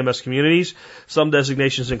most EMS communities. Some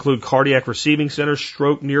designations include cardiac receiving centers,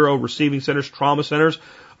 stroke neuro receiving centers, trauma centers,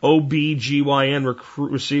 OB/GYN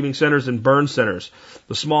receiving centers, and burn centers.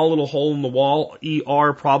 The small little hole in the wall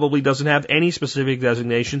ER probably doesn't have any specific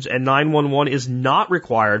designations, and 911 is not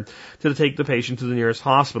required to take the patient to the nearest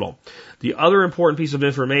hospital. The other important piece of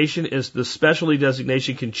information is the specialty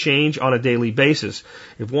designation can change on a daily basis.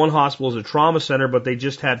 If one hospital is a trauma center, but they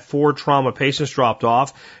just had 4 trauma patients dropped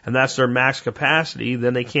off, and that's their max capacity,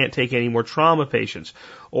 then they can't take any more trauma patients.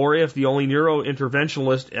 Or if the only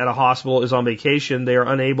neurointerventionalist at a hospital is on vacation, they are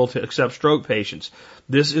unable to accept stroke patients.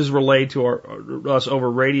 This is relayed to us over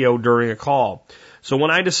radio during a call. So when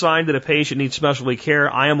I decide that a patient needs specialty care,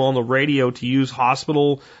 I am on the radio to use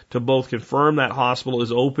hospital to both confirm that hospital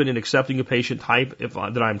is open and accepting a patient type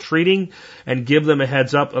that I'm treating, and give them a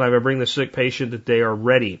heads up that I bring the sick patient that they are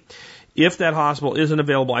ready. If that hospital isn't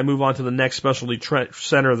available, I move on to the next specialty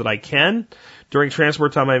center that I can. During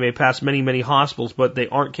transport time, I may pass many, many hospitals, but they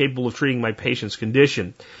aren't capable of treating my patient's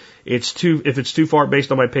condition. If it's too far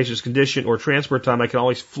based on my patient's condition or transport time, I can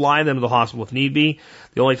always fly them to the hospital if need be.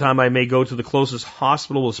 The only time I may go to the closest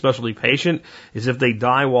hospital with a specialty patient is if they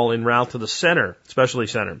die while en route to the specialty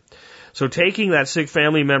center. So taking that sick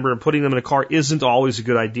family member and putting them in a car isn't always a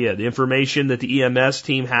good idea. The information that the EMS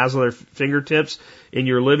team has on their fingertips in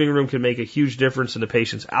your living room can make a huge difference in the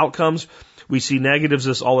patient's outcomes. We see negatives of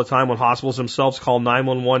this all the time when hospitals themselves call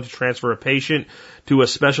 911 to transfer a patient to a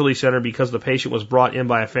specialty center because the patient was brought in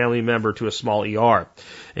by a family member to a small ER.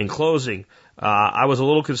 In closing, I was a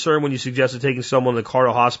little concerned when you suggested taking someone to the car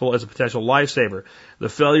to hospital as a potential lifesaver. The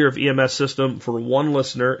failure of EMS system for one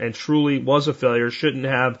listener, and truly was a failure, shouldn't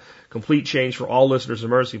have complete change for all listeners'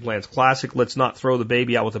 emergency plans. Classic, let's not throw the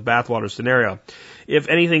baby out with the bathwater scenario. If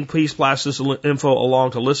anything, please pass this info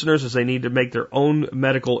along to listeners as they need to make their own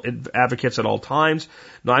medical advocates at all times.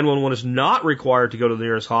 911 is not required to go to the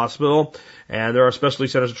nearest hospital, and there are specialty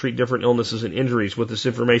centers to treat different illnesses and injuries. With this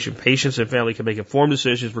information, patients and family can make informed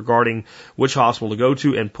decisions regarding which hospital to go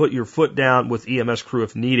to and put your foot down with EMS crew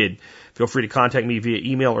if needed. Feel free to contact me via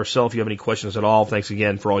email or cell if you have any questions at all. Thanks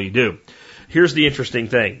again for all you do. Here's the interesting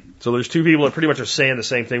thing. So there's two people that pretty much are saying the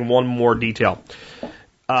same thing, one more detail.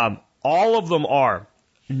 All of them are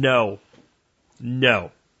no.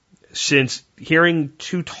 Since hearing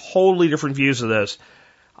two totally different views of this,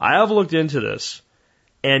 I have looked into this,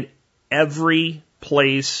 and every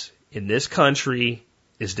place in this country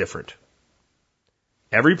is different.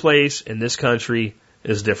 Every place in this country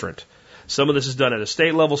is different. Some of this is done at a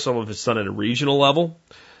state level, some of it's done at a regional level.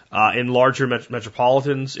 In larger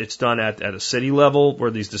metropolitans, it's done at a city level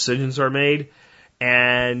where these decisions are made.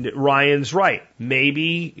 And Ryan's right.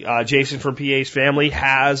 Maybe Jason from PA's family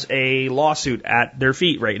has a lawsuit at their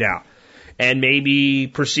feet right now. And maybe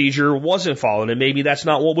procedure wasn't followed, and maybe that's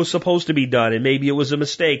not what was supposed to be done, and maybe it was a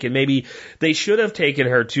mistake, and maybe they should have taken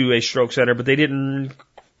her to a stroke center, but they didn't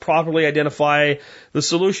properly identify the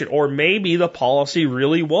solution. Or maybe the policy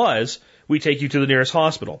really was, we take you to the nearest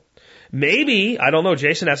hospital. Maybe, I don't know,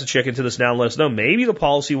 Jason has to check into this now and let us know, maybe the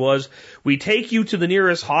policy was, we take you to the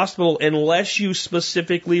nearest hospital unless you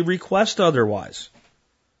specifically request otherwise.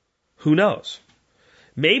 Who knows?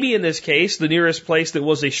 Maybe in this case, the nearest place that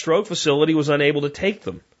was a stroke facility was unable to take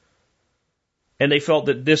them. And they felt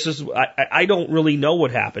that this is, I don't really know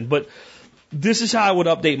what happened, but this is how I would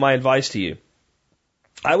update my advice to you.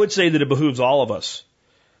 I would say that it behooves all of us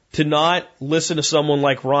to not listen to someone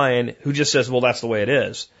like Ryan who just says, well, that's the way it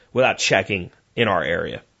is, without checking in our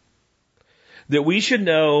area. That we should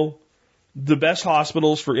know the best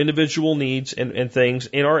hospitals for individual needs and things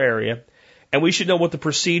in our area, and we should know what the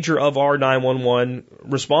procedure of our 911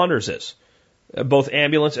 responders is, both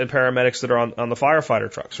ambulance and paramedics that are on the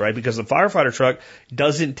firefighter trucks, right? Because the firefighter truck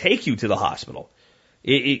doesn't take you to the hospital.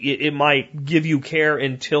 It might give you care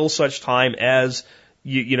until such time as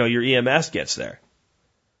your EMS gets there.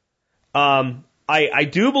 I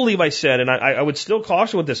do believe I said, and I would still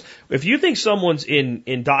caution with this, if you think someone's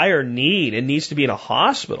in dire need and needs to be in a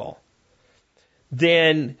hospital,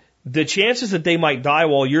 then the chances that they might die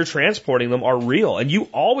while you're transporting them are real. And you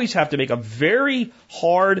always have to make a very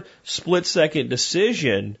hard split-second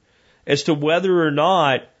decision as to whether or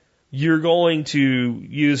not you're going to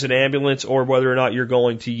use an ambulance or whether or not you're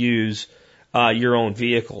going to use your own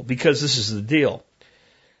vehicle. Because this is the deal.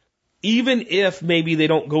 Even if maybe they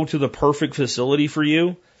don't go to the perfect facility for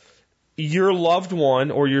you, your loved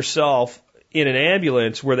one or yourself in an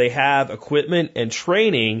ambulance where they have equipment and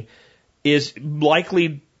training is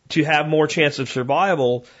likely to have more chance of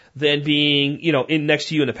survival than being, in next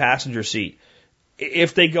to you in the passenger seat.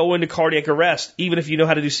 If they go into cardiac arrest, even if you know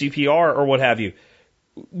how to do CPR or what have you,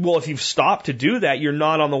 well, if you've stopped to do that, you're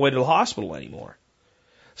not on the way to the hospital anymore.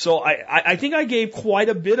 So I think I gave quite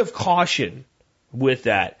a bit of caution with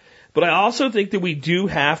that. But I also think that we do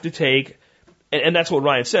have to take, and that's what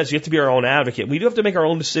Ryan says, you have to be our own advocate. We do have to make our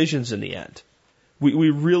own decisions in the end. We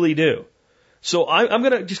really do. So I'm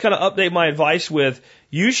going to just kind of update my advice with,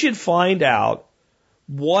 you should find out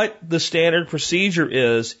what the standard procedure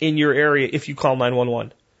is in your area if you call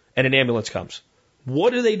 911 and an ambulance comes.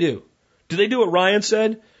 What do they do? Do they do what Ryan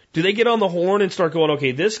said? Do they get on the horn and start going,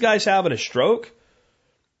 okay, this guy's having a stroke?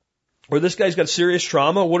 Or this guy's got serious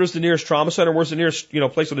trauma? What is the nearest trauma center? Where's the nearest,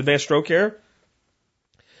 place with advanced stroke care?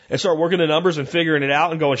 And start working the numbers and figuring it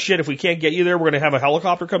out and going, shit, if we can't get you there, we're going to have a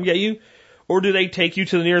helicopter come get you? Or do they take you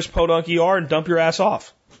to the nearest podunk ER and dump your ass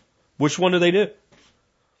off? Which one do they do?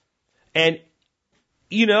 And,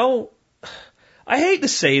 I hate to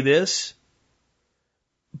say this,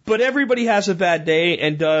 but everybody has a bad day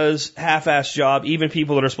and does half-ass job, even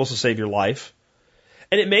people that are supposed to save your life.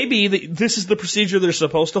 And it may be that this is the procedure they're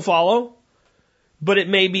supposed to follow, but it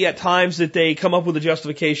may be at times that they come up with a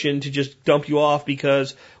justification to just dump you off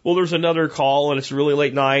because, well, there's another call and it's really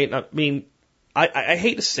late night. I mean, I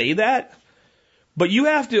hate to say that, but you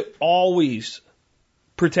have to always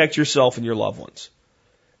protect yourself and your loved ones.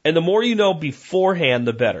 And the more you know beforehand,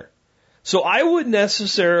 the better. So I wouldn't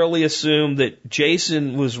necessarily assume that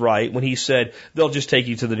Jason was right when he said they'll just take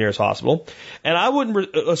you to the nearest hospital. And I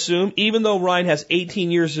wouldn't assume, even though Ryan has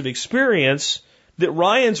 18 years of experience, that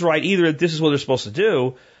Ryan's right either that this is what they're supposed to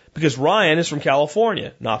do, because Ryan is from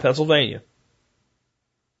California, not Pennsylvania.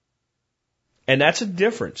 And that's a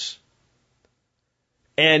difference.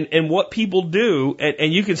 And what people do,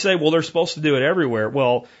 and you can say, well, they're supposed to do it everywhere.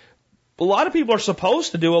 Well, a lot of people are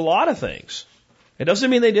supposed to do a lot of things. It doesn't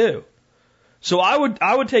mean they do. So I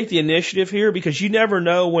would take the initiative here, because you never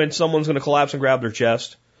know when someone's going to collapse and grab their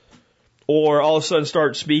chest, or all of a sudden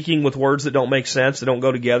start speaking with words that don't make sense, that don't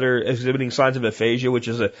go together, exhibiting signs of aphasia, which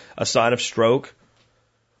is a sign of stroke,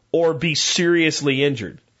 or be seriously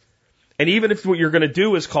injured. And even if what you're going to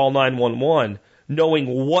do is call 911, knowing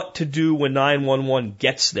what to do when 911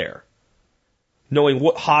 gets there, knowing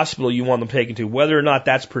what hospital you want them taken to, whether or not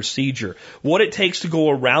that's procedure, what it takes to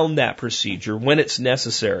go around that procedure when it's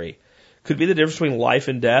necessary, could be the difference between life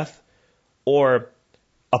and death, or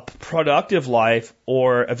a productive life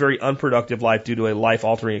or a very unproductive life due to a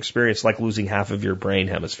life-altering experience like losing half of your brain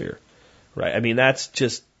hemisphere. Right? I mean, that's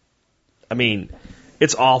just,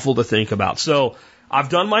 it's awful to think about. So I've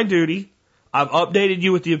done my duty. I've updated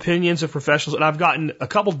you with the opinions of professionals, and I've gotten a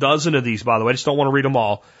couple dozen of these, by the way. I just don't want to read them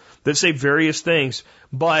all, that say various things.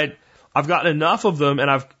 But I've gotten enough of them,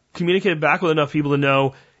 and I've communicated back with enough people to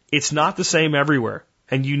know it's not the same everywhere.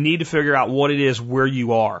 And you need to figure out what it is where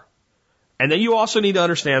you are. And then you also need to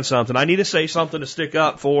understand something. I need to say something to stick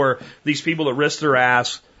up for these people that risk their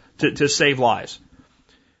ass to save lives.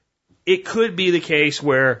 It could be the case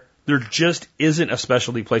where there just isn't a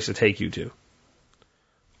specialty place to take you to.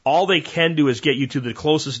 All they can do is get you to the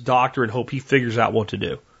closest doctor and hope he figures out what to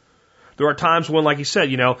do. There are times when, like you said,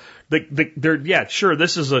 sure,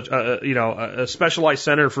 this is a specialized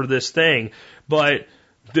center for this thing, but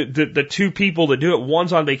the two people that do it,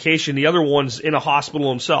 one's on vacation, the other one's in a hospital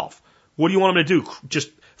himself. What do you want them to do? Just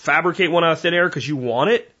fabricate one out of thin air because you want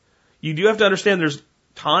it? You do have to understand there's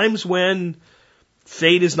times when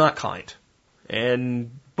fate is not kind.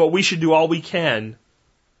 But we should do all we can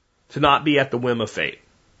to not be at the whim of fate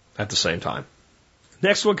at the same time.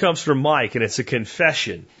 Next one comes from Mike, and it's a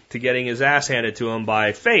confession to getting his ass handed to him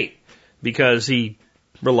by fate because he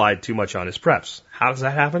relied too much on his preps. How does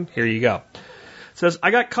that happen? Here you go. It says,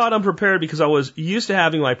 I got caught unprepared because I was used to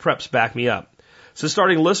having my preps back me up. Since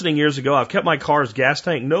starting listening years ago, I've kept my car's gas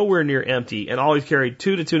tank nowhere near empty and always carried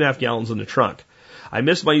 2 to 2.5 gallons in the trunk. I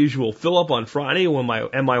missed my usual fill up on Friday and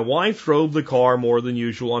my wife drove the car more than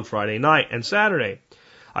usual on Friday night and Saturday.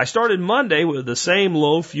 I started Monday with the same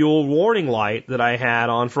low fuel warning light that I had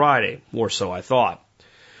on Friday, or so I thought.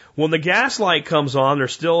 When the gas light comes on,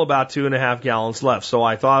 there's still about 2.5 gallons left, so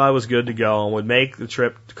I thought I was good to go and would make the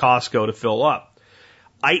trip to Costco to fill up.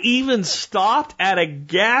 I even stopped at a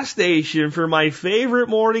gas station for my favorite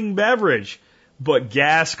morning beverage, but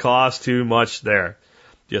gas cost too much there.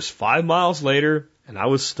 Just 5 miles later, and I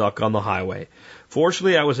was stuck on the highway.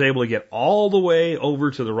 Fortunately, I was able to get all the way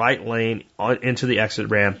over to the right lane into the exit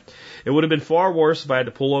ramp. It would have been far worse if I had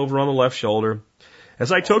to pull over on the left shoulder.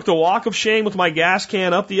 As I took the walk of shame with my gas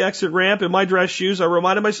can up the exit ramp in my dress shoes, I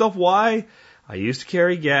reminded myself why I used to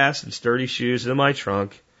carry gas and sturdy shoes in my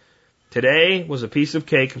trunk. Today was a piece of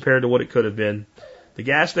cake compared to what it could have been. The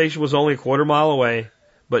gas station was only a quarter mile away,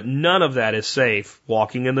 but none of that is safe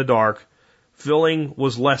walking in the dark. Filling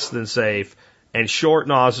was less than safe, and short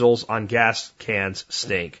nozzles on gas cans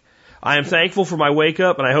stink. I am thankful for my wake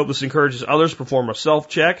up, and I hope this encourages others to perform a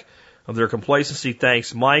self-check of their complacency.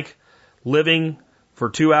 Thanks, Mike. Living for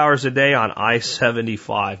 2 hours a day on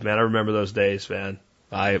I-75. Man, I remember those days, man.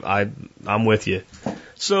 I'm with you.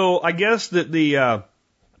 So I guess that the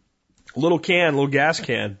little gas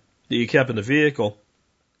can that you kept in the vehicle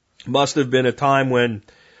must have been a time when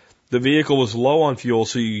the vehicle was low on fuel,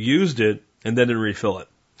 so you used it and then didn't refill it.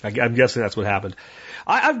 I'm guessing that's what happened.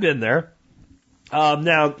 I've been there.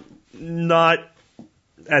 Now, not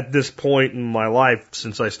at this point in my life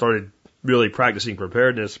since I started really practicing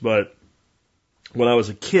preparedness, but when I was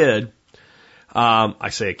a kid, I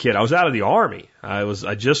say a kid, I was out of the Army.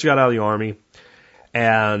 I just got out of the Army.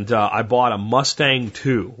 And I bought a Mustang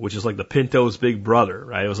II, which is like the Pinto's big brother,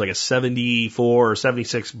 right? It was like a 74 or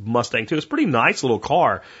 76 Mustang II. It's a pretty nice little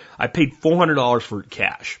car. I paid $400 for it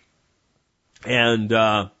cash. And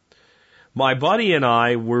my buddy and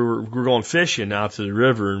I we're going fishing out to the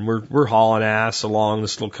river, and we're hauling ass along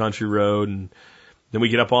this little country road, and then we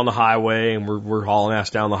get up on the highway, and we're hauling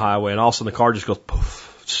ass down the highway, and all of a sudden the car just goes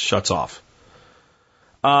poof, shuts off.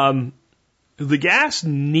 The gas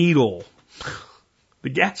needle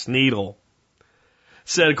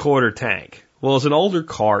said quarter tank. Well, it's an older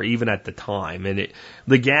car even at the time, and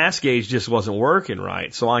the gas gauge just wasn't working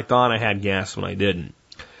right, so I thought I had gas when I didn't.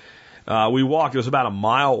 We walked, it was about a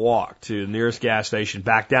mile walk to the nearest gas station,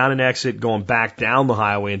 back down an exit, going back down the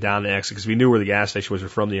highway and down the exit, because we knew where the gas station was, we're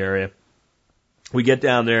from the area. We get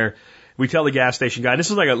down there, we tell the gas station guy,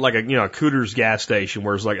 this is like a you know, a Cooter's gas station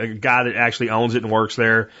where it's like a guy that actually owns it and works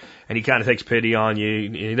there, and he kind of takes pity on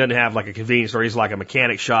you. He doesn't have like a convenience store. He's like a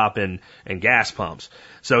mechanic shop and gas pumps.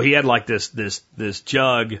 So he had like this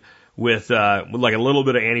jug with like a little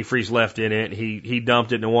bit of antifreeze left in it. He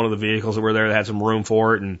dumped it into one of the vehicles that were there that had some room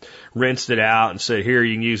for it and rinsed it out and said, here,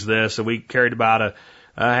 you can use this. So we carried about a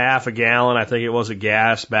half a gallon, I think it was, of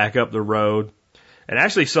gas back up the road. And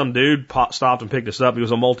actually some dude stopped and picked us up. He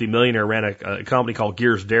was a multimillionaire, ran a company called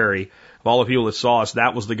Gears Dairy. Of all the people that saw us,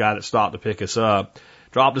 that was the guy that stopped to pick us up.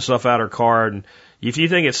 Dropped the stuff out of our car. And if you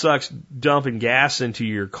think it sucks dumping gas into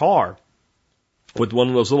your car with one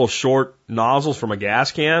of those little short nozzles from a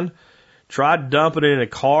gas can, try dumping it in a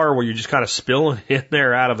car where you're just kind of spilling in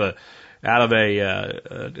there out of a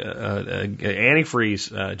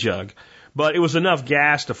antifreeze jug. But it was enough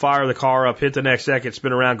gas to fire the car up, hit the next second,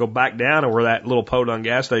 spin around, go back down to where that little podunk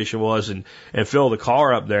gas station was and fill the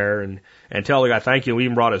car up there and tell the guy thank you. We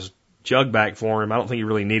even brought his jug back for him. I don't think he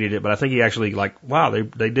really needed it, but I think he actually like, wow,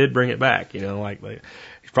 they did bring it back, you know, like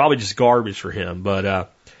it's probably just garbage for him.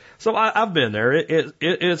 But, so I've been there.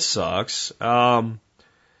 It sucks. But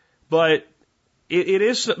it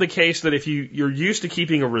is the case that if you're used to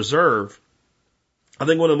keeping a reserve, I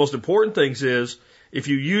think one of the most important things is if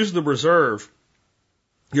you use the reserve,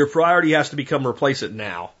 your priority has to become replace it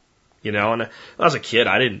now. You know, and as a kid,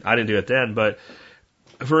 I didn't do it then. But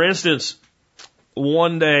for instance,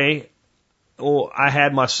 one day, I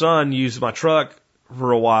had my son use my truck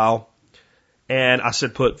for a while, and I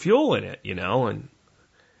said, put fuel in it, you know, and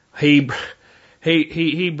he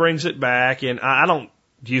brings it back, and I don't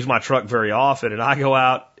use my truck very often, and I go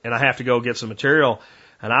out and I have to go get some material,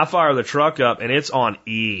 and I fire the truck up, and it's on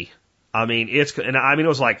E. I mean, it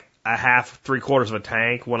was like a half, 3/4 of a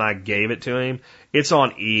tank when I gave it to him. It's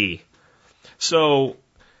on E. So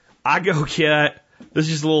I go get, this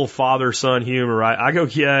is just a little father-son humor, right? I go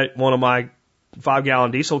get one of my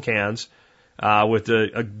 5-gallon diesel cans with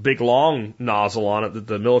a big long nozzle on it that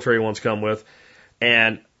the military ones come with,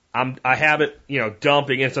 and I have it, you know,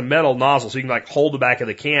 dumping. It's a metal nozzle, so you can like hold the back of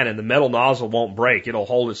the can, and the metal nozzle won't break. It'll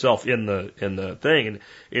hold itself in the thing, and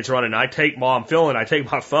it's running. I'm filling. I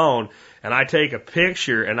take my phone and I take a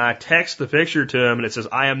picture and I text the picture to him, and it says,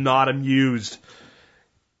 "I am not amused."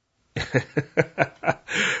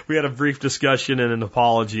 We had a brief discussion and an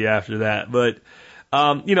apology after that, but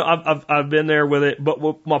you know, I've been there with it. But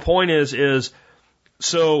what my point is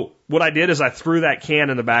so what I did is I threw that can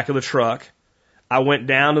in the back of the truck. I went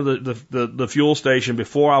down to the fuel station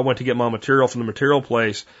before I went to get my material from the material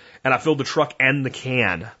place, and I filled the truck and the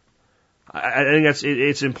can. I think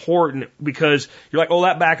it's important because you're like, oh,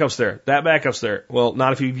 that backup's there. Well,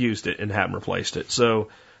 not if you've used it and haven't replaced it. So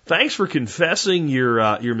thanks for confessing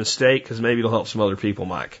your mistake, because maybe it'll help some other people,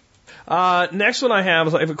 Mike. Next one I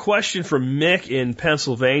have a question from Mick in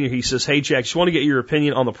Pennsylvania. He says, hey, Jack, just want to get your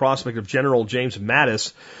opinion on the prospect of General James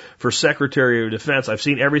Mattis for Secretary of Defense. I've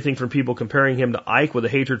seen everything from people comparing him to Ike with a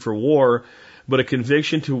hatred for war, but a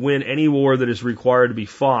conviction to win any war that is required to be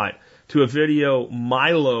fought, to a video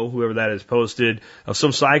Milo, whoever that is, posted of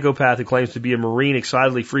some psychopath who claims to be a Marine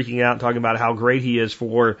excitedly freaking out and talking about how great he is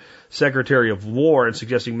for Secretary of War and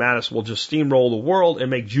suggesting Mattis will just steamroll the world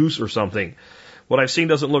and make juice or something. What I've seen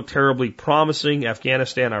doesn't look terribly promising,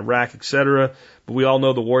 Afghanistan, Iraq, etc., but we all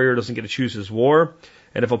know the warrior doesn't get to choose his war,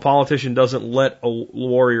 and if a politician doesn't let a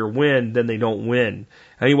warrior win, then they don't win.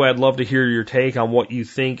 Anyway, I'd love to hear your take on what you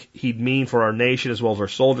think he'd mean for our nation, as well as our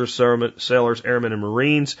soldiers, sailors, airmen, and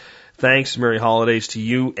Marines. Thanks. Merry holidays to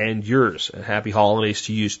you and yours, and happy holidays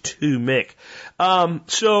to you too, Mick.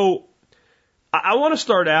 So I want to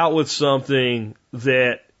start out with something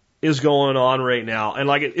that is going on right now. And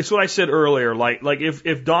like, it's what I said earlier, like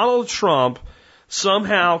if Donald Trump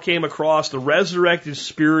somehow came across the resurrected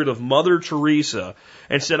spirit of Mother Teresa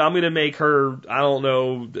and said, I'm going to make her, I don't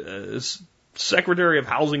know, Secretary of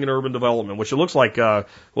Housing and Urban Development, which it looks like,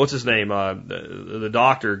 what's his name? The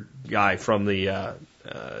doctor guy from the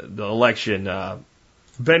election,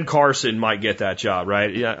 Ben Carson might get that job,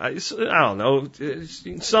 right? Yeah, I don't know.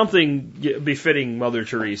 Something befitting Mother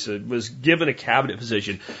Teresa was given a cabinet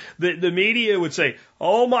position. The media would say,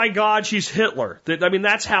 "Oh my God, she's Hitler." I mean,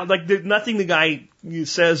 that's how. Like, nothing the guy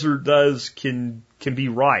says or does can be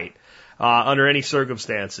right under any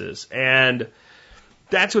circumstances, and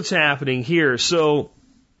that's what's happening here. So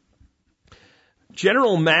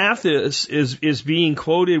General Mathis is being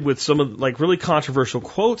quoted with some of like really controversial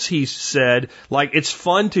quotes. He said, like, it's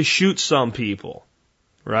fun to shoot some people,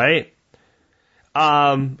 right?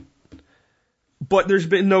 But there's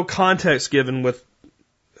been no context given with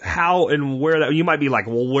how and where that, you might be like,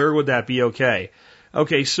 well, where would that be okay?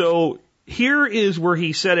 Okay, so here is where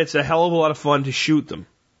he said it's a hell of a lot of fun to shoot them.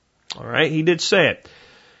 All right, he did say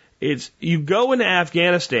it. You go into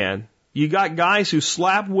Afghanistan, you got guys who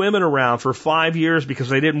slap women around for 5 years because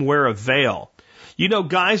they didn't wear a veil. You know,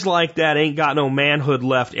 guys like that ain't got no manhood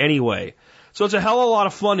left anyway. So it's a hell of a lot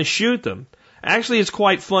of fun to shoot them. Actually, it's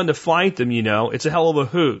quite fun to fight them, you know. It's a hell of a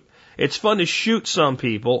hoot. It's fun to shoot some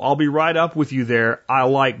people. I'll be right up with you there. I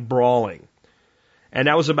like brawling. And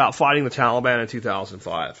that was about fighting the Taliban in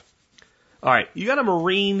 2005. All right, you got a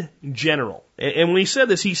Marine general. And when he said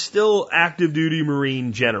this, he's still active duty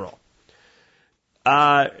Marine general.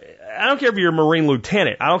 I don't care if you're a Marine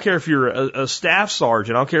lieutenant. I don't care if you're a staff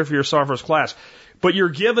sergeant. I don't care if you're a sergeant first class. But you're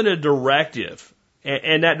given a directive.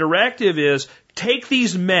 And that directive is take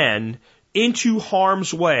these men into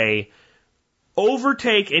harm's way,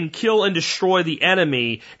 overtake and kill and destroy the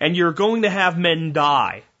enemy, and you're going to have men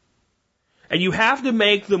die. And you have to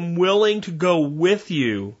make them willing to go with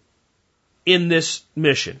you in this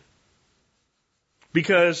mission.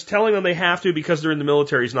 Because telling them they have to because they're in the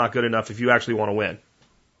military is not good enough if you actually want to win.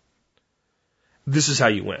 This is how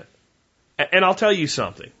you win. And I'll tell you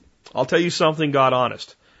something. I'll tell you something, God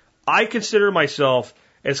honest. I consider myself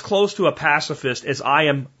as close to a pacifist as I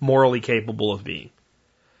am morally capable of being.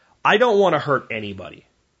 I don't want to hurt anybody.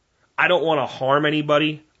 I don't want to harm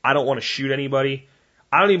anybody. I don't want to shoot anybody.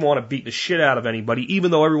 I don't even want to beat the shit out of anybody,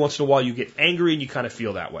 even though every once in a while you get angry and you kind of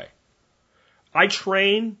feel that way. I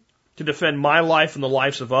train to defend my life and the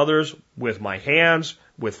lives of others with my hands,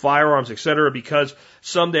 with firearms, etc., because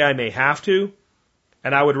someday I may have to,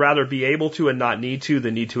 and I would rather be able to and not need to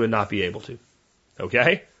than need to and not be able to.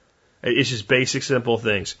 Okay? It's just basic, simple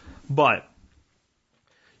things. But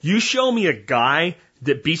you show me a guy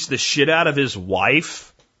that beats the shit out of his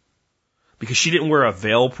wife because she didn't wear a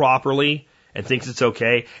veil properly and thinks it's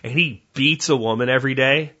okay, and he beats a woman every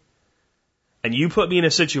day, and you put me in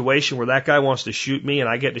a situation where that guy wants to shoot me and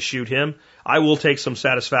I get to shoot him, I will take some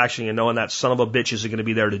satisfaction in knowing that son of a bitch isn't going to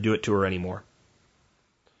be there to do it to her anymore.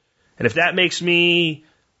 And if that makes me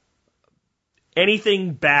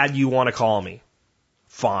anything bad you want to call me,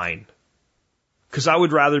 fine. Because I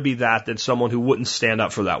would rather be that than someone who wouldn't stand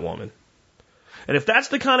up for that woman. And if that's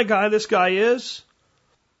the kind of guy this guy is,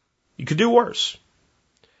 you could do worse.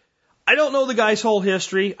 I don't know the guy's whole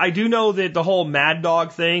history. I do know that the whole Mad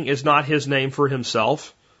Dog thing is not his name for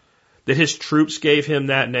himself, that his troops gave him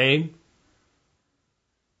that name.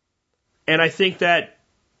 And I think that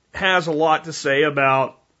has a lot to say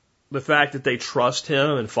about the fact that they trust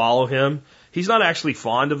him and follow him. He's not actually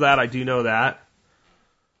fond of that, I do know that.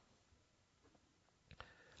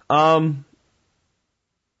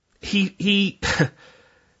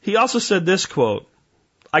 He also said this quote,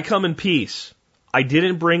 I come in peace. I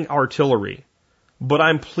didn't bring artillery, but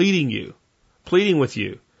I'm pleading with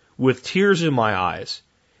you, with tears in my eyes.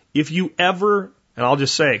 If you ever, and I'll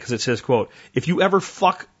just say it because it's his quote, if you ever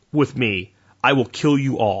fuck with me, I will kill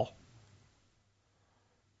you all.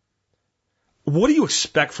 What do you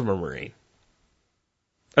expect from a Marine?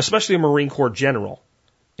 Especially a Marine Corps general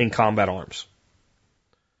in combat arms.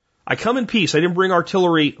 I come in peace. I didn't bring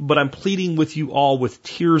artillery, but I'm pleading with you all with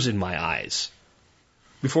tears in my eyes.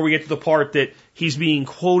 Before we get to the part that he's being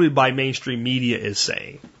quoted by mainstream media as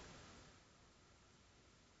saying.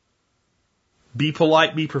 Be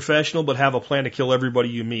polite, be professional, but have a plan to kill everybody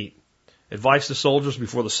you meet. Advice to soldiers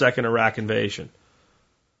before the second Iraq invasion.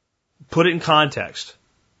 Put it in context.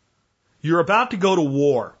 You're about to go to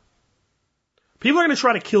war. People are going to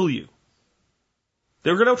try to kill you.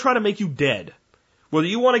 They're going to try to make you dead. Whether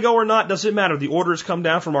you want to go or not, doesn't matter. The order has come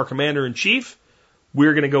down from our commander-in-chief.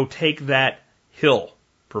 We're going to go take that hill,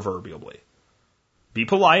 proverbially. Be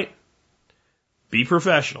polite. Be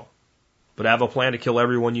professional. But have a plan to kill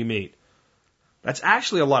everyone you meet. That's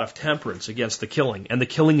actually a lot of temperance against the killing. And the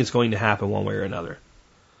killing is going to happen one way or another.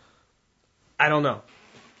 I don't know.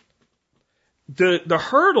 The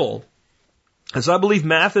hurdle, as I believe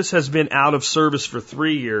Mathis has been out of service for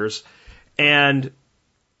 3 years, and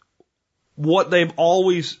what they've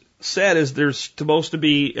always said is there's supposed to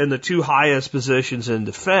be in the two highest positions in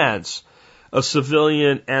defense, a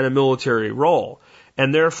civilian and a military role.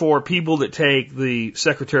 And therefore, people that take the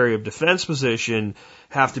Secretary of Defense position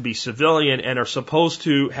have to be civilian and are supposed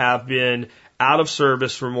to have been out of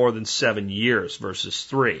service for more than 7 years versus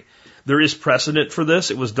 3. There is precedent for this.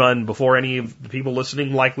 It was done before any of the people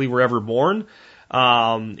listening likely were ever born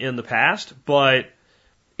in the past, but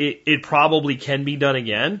it probably can be done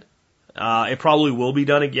again. It probably will be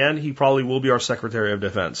done again. He probably will be our Secretary of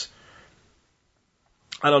Defense.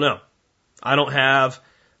 I don't know. I don't have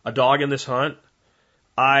a dog in this hunt.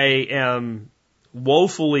 I am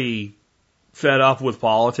woefully fed up with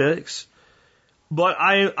politics. But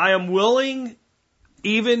I am willing,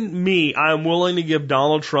 even me, I am willing to give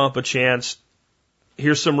Donald Trump a chance.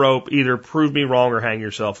 Here's some rope, either prove me wrong or hang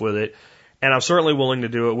yourself with it. And I'm certainly willing to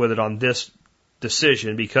do it with it on this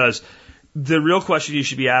decision, because the real question you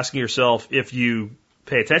should be asking yourself if you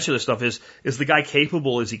pay attention to this stuff is the guy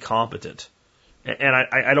capable? Is he competent? And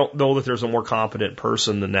I don't know that there's a more competent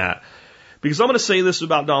person than that. Because I'm going to say this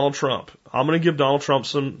about Donald Trump. I'm going to give Donald Trump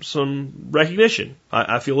some recognition.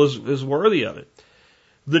 I feel is worthy of it.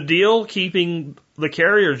 The deal keeping the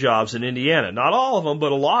carrier jobs in Indiana, not all of them,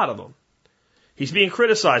 but a lot of them. He's being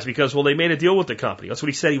criticized because, well, they made a deal with the company. That's what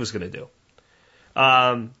he said he was going to do.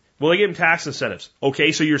 Well, they gave him tax incentives.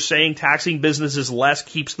 Okay, so you're saying taxing businesses less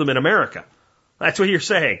keeps them in America. That's what you're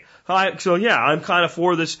saying. So yeah, I'm kind of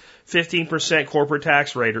for this 15% corporate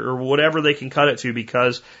tax rate or whatever they can cut it to,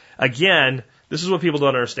 because again, this is what people don't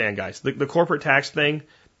understand, guys. The corporate tax thing,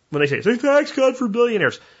 when they say it's a tax cut for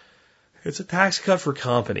billionaires, it's a tax cut for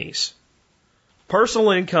companies.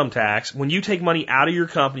 Personal income tax, when you take money out of your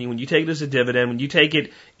company, when you take it as a dividend, when you take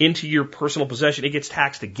it into your personal possession, it gets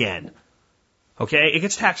taxed again. Okay? It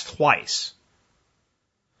gets taxed twice.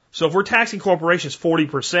 So if we're taxing corporations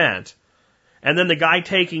 40%, and then the guy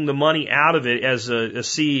taking the money out of it as a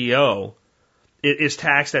CEO is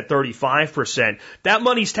taxed at 35%, that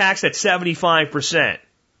money's taxed at 75%.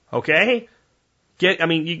 Okay? You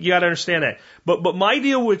got to understand that. But my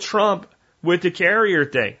deal with Trump, with the carrier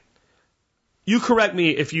thing, you correct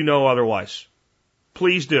me if you know otherwise.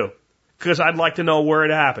 Please do. Because I'd like to know where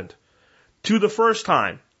it happened. To the first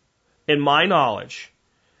time, in my knowledge,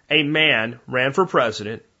 a man ran for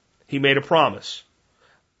president. He made a promise.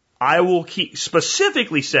 I will keep,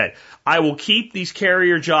 specifically said, I will keep these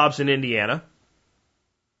carrier jobs in Indiana,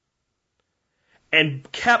 and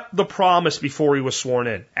kept the promise before he was sworn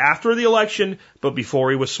in. After the election, but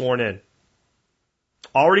before he was sworn in.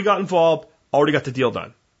 Already got involved, already got the deal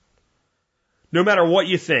done. No matter what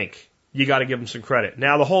you think, you got to give him some credit.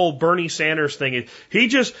 Now, the whole Bernie Sanders thing, he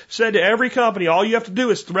just said to every company, all you have to do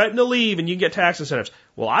is threaten to leave and you can get tax incentives.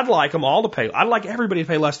 Well, I'd like them all to pay. I'd like everybody to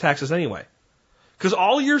pay less taxes anyway. Because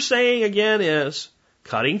all you're saying again is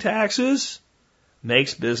cutting taxes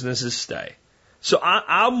makes businesses stay. So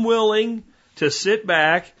I'm willing to sit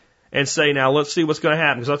back and say, now let's see what's going to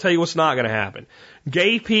happen. Because I'll tell you what's not going to happen.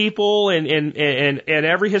 Gay people and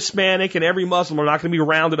every Hispanic and every Muslim are not going to be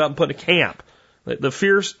rounded up and put in a camp. The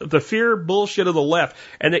fear bullshit of the left.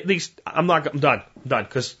 And I'm done,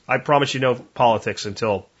 because I promise you no politics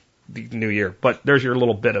until the new year. But there's your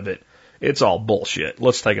little bit of it. It's all bullshit.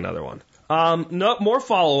 Let's take another one. No, more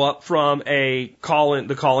follow-up from the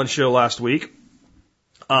call-in show last week.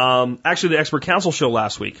 Actually, the Expert Council show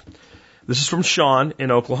last week. This is from Sean in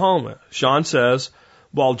Oklahoma. Sean says,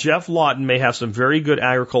 while Jeff Lawton may have some very good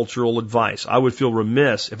agricultural advice, I would feel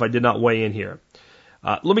remiss if I did not weigh in here.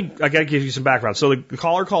 I gotta give you some background. So the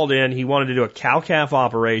caller called in, he wanted to do a cow-calf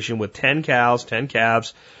operation with 10 cows, 10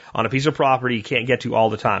 calves on a piece of property he can't get to all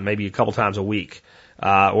the time, maybe a couple times a week,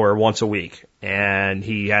 or once a week. And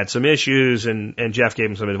he had some issues, and Jeff gave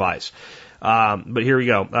him some advice. But here we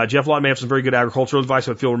go. Jeff Lawton may have some very good agricultural advice.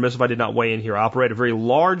 I would feel remiss if I did not weigh in here. I operate a very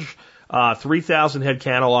large 3,000 head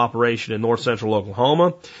cattle operation in north central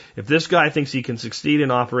Oklahoma. If this guy thinks he can succeed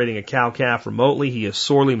in operating a cow-calf remotely, he is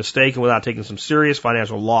sorely mistaken without taking some serious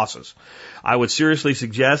financial losses. I would seriously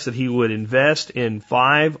suggest that he would invest in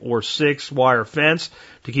 5 or 6 wire fence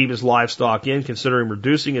to keep his livestock in, considering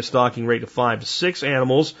reducing his stocking rate to 5 to 6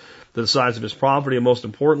 animals to the size of his property. And most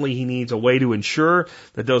importantly, he needs a way to ensure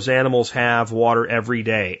that those animals have water every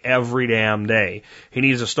day, every damn day. He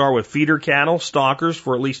needs to start with feeder cattle, stockers,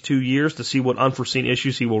 for at least 2 years to see what unforeseen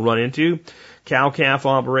issues he will run into. Cow-calf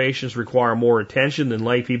operations require more attention than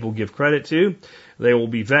lay people give credit to. They will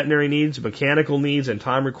be veterinary needs, mechanical needs, and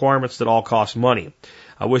time requirements that all cost money.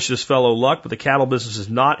 I wish this fellow luck, but the cattle business is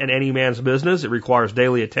not an any man's business. It requires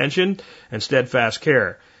daily attention and steadfast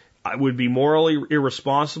care. I would be morally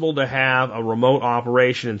irresponsible to have a remote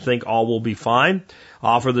operation and think all will be fine. I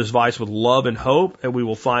offer this advice with love and hope, and we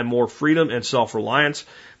will find more freedom and self-reliance.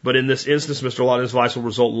 But in this instance, Mr. Lawton's advice will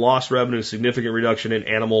result in lost revenue, significant reduction in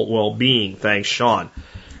animal well-being. Thanks, Sean.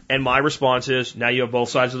 And my response is, now you have both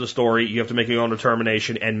sides of the story. You have to make your own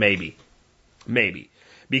determination, and maybe.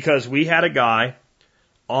 Because we had a guy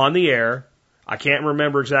on the air, I can't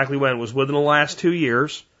remember exactly when, it was within the last 2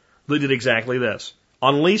 years, that did exactly this.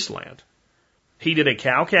 On leased land. He did a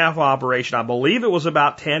cow-calf operation. I believe it was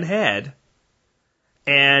about 10 head.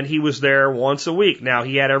 And he was there once a week. Now,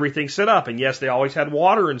 he had everything set up. And yes, they always had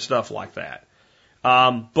water and stuff like that.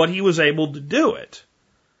 But he was able to do it.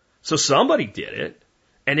 So somebody did it.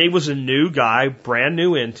 And he was a new guy, brand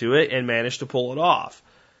new into it, and managed to pull it off.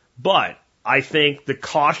 But I think the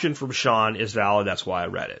caution from Sean is valid. That's why I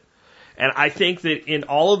read it. And I think that in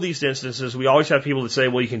all of these instances, we always have people that say,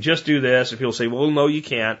 well, you can just do this. And people say, well, no, you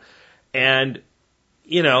can't. And,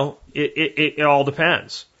 you know, it all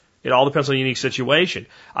depends. It all depends on the unique situation.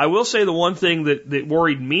 I will say the one thing that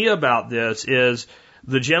worried me about this is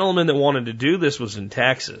the gentleman that wanted to do this was in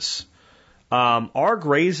Texas. Our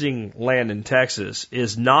grazing land in Texas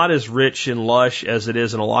is not as rich and lush as it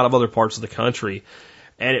is in a lot of other parts of the country.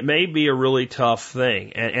 And it may be a really tough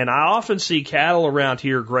thing. And I often see cattle around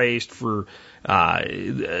here grazed for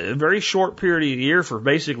a very short period of the year for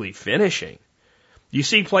basically finishing. You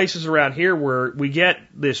see places around here where we get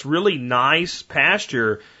this really nice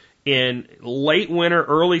pasture in late winter,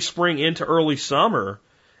 early spring into early summer.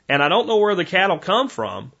 And I don't know where the cattle come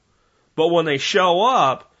from, but when they show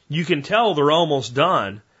up, you can tell they're almost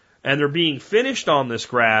done. And they're being finished on this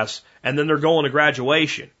grass, and then they're going to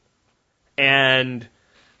graduation. And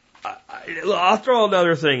I'll throw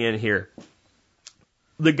another thing in here.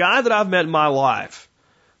 The guy that I've met in my life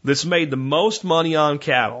that's made the most money on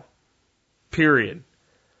cattle, period,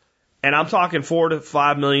 and I'm talking $4 to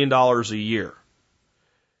 $5 million a year,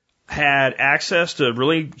 had access to a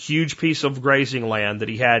really huge piece of grazing land that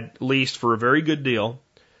he had leased for a very good deal,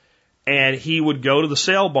 and he would go to the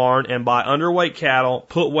sale barn and buy underweight cattle,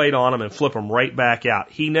 put weight on them, and flip them right back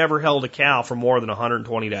out. He never held a cow for more than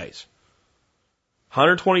 120 days.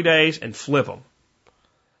 120 days and flip them.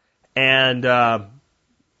 And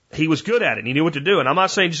he was good at it, and he knew what to do. And I'm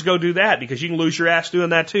not saying just go do that, because you can lose your ass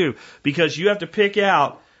doing that too, because you have to pick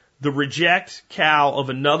out the reject cow of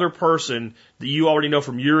another person that you already know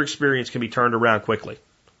from your experience can be turned around quickly.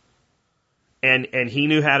 And he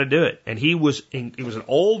knew how to do it. And he was an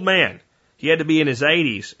old man. He had to be in his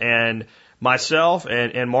 80s. And myself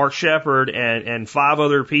and Mark Shepard and 5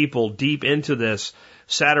 other people deep into this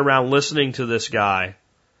sat around listening to this guy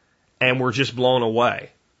and were just blown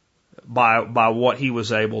away by what he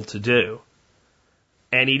was able to do.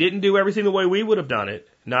 And he didn't do everything the way we would have done it.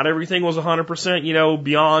 Not everything was 100%,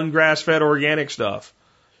 beyond grass-fed organic stuff.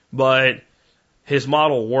 But his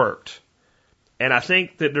model worked. And I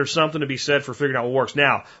think that there's something to be said for figuring out what works.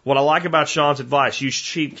 Now, what I like about Sean's advice, use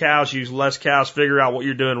cheap cows, use less cows, figure out what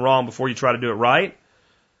you're doing wrong before you try to do it right.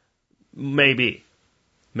 Maybe.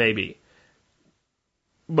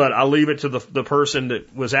 But I'll leave it to the person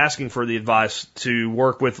that was asking for the advice to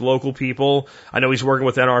work with local people. I know he's working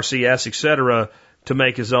with NRCS, etc., to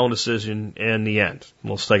make his own decision in the end.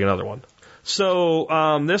 Let's take another one.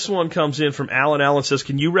 So this one comes in from Alan. Alan says,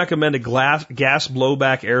 can you recommend a gas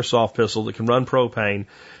blowback airsoft pistol that can run propane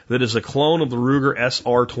that is a clone of the Ruger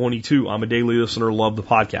SR22? I'm a daily listener, love the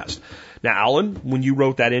podcast. Now, Alan, when you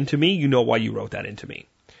wrote that into me, you know why you wrote that into me.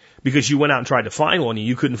 Because you went out and tried to find one and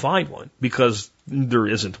you couldn't find one because there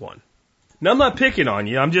isn't one. Now, I'm not picking on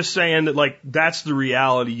you. I'm just saying that, that's the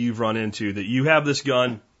reality you've run into, that you have this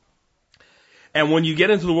gun. And when you get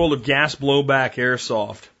into the world of gas blowback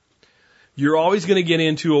airsoft, you're always going to get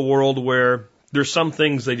into a world where there's some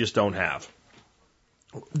things they just don't have.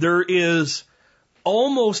 There is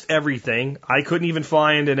almost everything. I couldn't even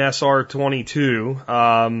find an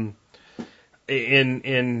SR22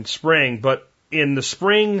 in spring, but in the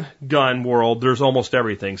spring gun world, there's almost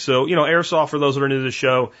everything. So, airsoft, for those that are new to the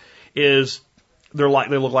show, they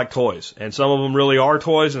look like toys. And some of them really are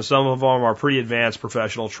toys, and some of them are pretty advanced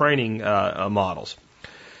professional training models.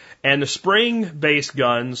 And the spring-based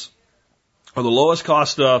guns are the lowest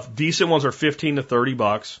cost stuff. Decent ones are $15 to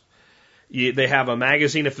 $30. They have a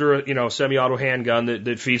magazine if they're a semi-auto handgun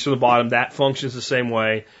that feeds from the bottom. That functions the same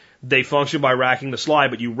way. They function by racking the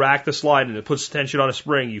slide, but you rack the slide and it puts tension on a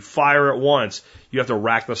spring. You fire it once, you have to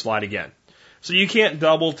rack the slide again. So you can't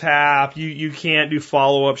double tap, you can't do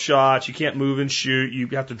follow-up shots, you can't move and shoot. You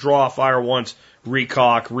have to draw, fire once,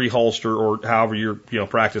 recock, reholster, or however you're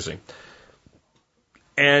practicing.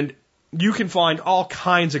 And you can find all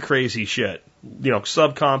kinds of crazy shit,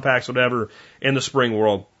 subcompacts, whatever, in the spring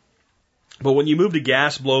world. But when you move to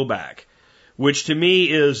gas blowback, which to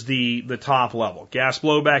me is the top level. Gas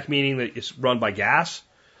blowback meaning that it's run by gas.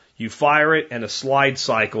 You fire it and the slide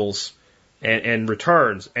cycles and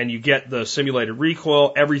returns, and you get the simulated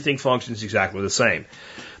recoil. Everything functions exactly the same.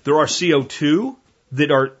 There are CO2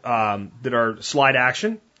 that are slide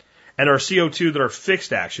action, and there are CO2 that are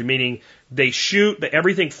fixed action, meaning they shoot.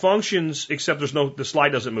 Everything functions except the slide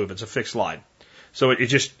doesn't move. It's a fixed slide, so it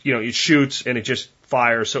just it shoots and it just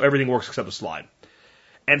fires. So everything works except the slide.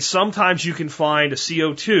 And sometimes you can find a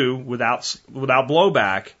CO2 without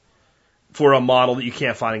blowback for a model that you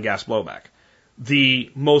can't find in gas blowback.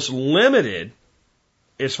 The most limited,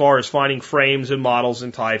 as far as finding frames and models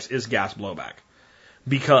and types, is gas blowback.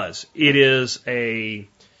 Because it is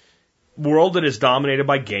world that is dominated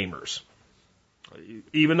by gamers.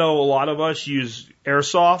 Even though a lot of us use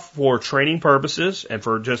airsoft for training purposes and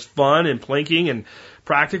for just fun and plinking and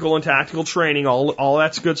practical and tactical training, all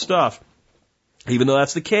that's good stuff. Even though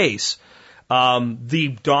that's the case,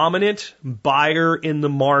 the dominant buyer in the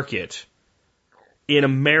market in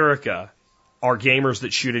America are gamers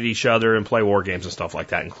that shoot at each other and play war games and stuff like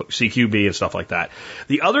that, and CQB and stuff like that.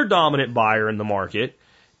 The other dominant buyer in the market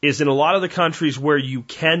is in a lot of the countries where you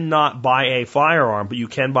cannot buy a firearm, but you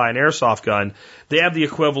can buy an airsoft gun. They have the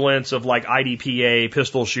equivalents of like IDPA,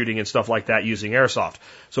 pistol shooting and stuff like that using airsoft.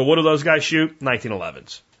 So what do those guys shoot?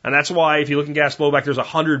 1911s. And that's why if you look in gas blowback, there's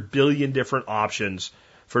 100 billion different options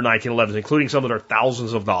for 1911s, including some that are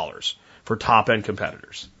thousands of dollars for top-end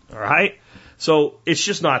competitors. All right? So it's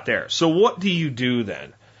just not there. So what do you do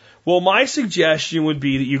then? Well, my suggestion would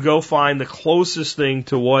be that you go find the closest thing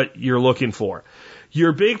to what you're looking for.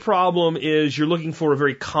 Your big problem is you're looking for a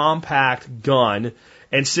very compact gun,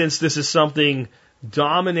 and since this is something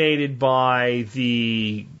dominated by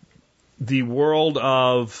the world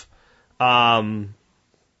of gamers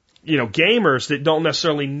that don't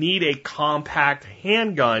necessarily need a compact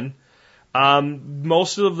handgun,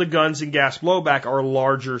 most of the guns in gas blowback are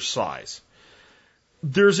larger size.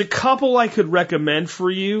 There's a couple I could recommend for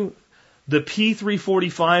you. The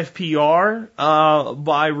P345PR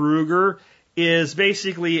by Ruger is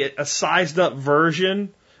basically a sized up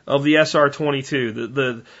version of the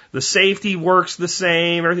SR22. The safety works the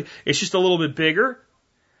same, everything. It's just a little bit bigger.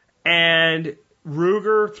 And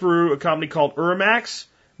Ruger, through a company called Urmax,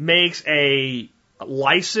 makes a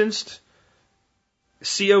licensed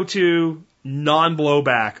CO2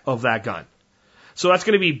 non-blowback of that gun. So that's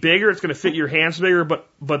going to be bigger, it's going to fit your hands bigger,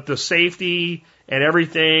 but the safety and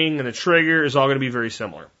everything and the trigger is all going to be very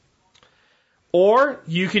similar. Or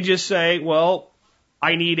you can just say, well,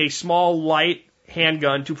 I need a small, light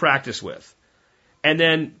handgun to practice with. And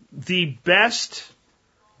then the best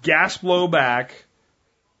gas blowback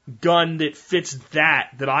gun that fits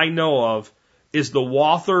that I know of is the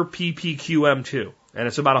Walther PPQ-M2. And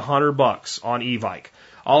it's about $100 on eVike.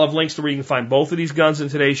 I'll have links to where you can find both of these guns in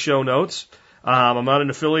today's show notes. I'm not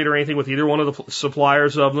an affiliate or anything with either one of the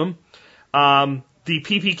suppliers of them. The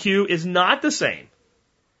PPQ is not the same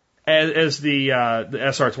as the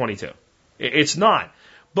SR22. It's not.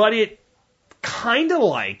 But it kind of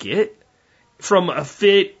like it from a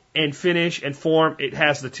fit and finish and form. It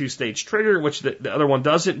has the two-stage trigger, which the other one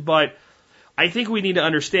doesn't. But I think we need to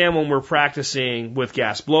understand when we're practicing with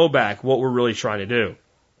gas blowback what we're really trying to do.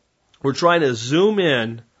 We're trying to zoom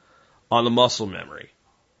in on the muscle memory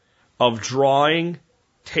of drawing,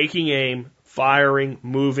 taking aim, firing,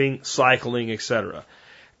 moving, cycling, etc.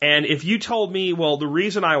 And if you told me, well, the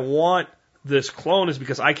reason I want this clone is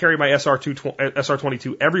because I carry my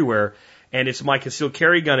SR22 everywhere, and it's my concealed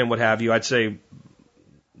carry gun and what have you, I'd say,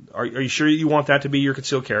 are you sure you want that to be your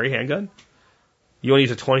concealed carry handgun? You want to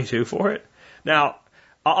use a 22 for it? Now,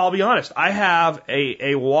 I'll be honest, I have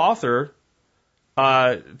a Walther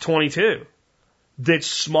 22 that's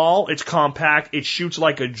small, it's compact, it shoots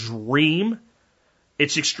like a dream,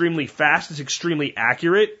 it's extremely fast, it's extremely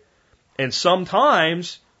accurate, and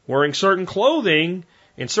sometimes, wearing certain clothing,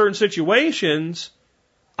 in certain situations,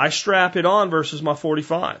 I strap it on versus my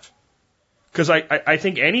 45. Because I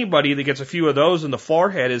think anybody that gets a few of those in the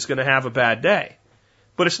forehead is going to have a bad day.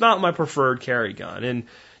 But it's not my preferred carry gun. And,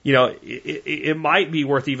 it might be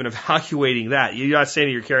worth even evaluating that. You're not saying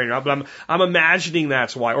you're carrying it out, but I'm imagining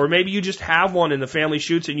that's why. Or maybe you just have one and the family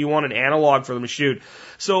shoots and you want an analog for them to shoot.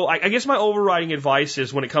 So I guess my overriding advice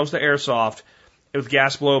is when it comes to airsoft with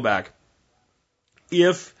gas blowback,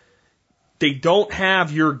 if they don't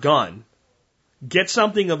have your gun, get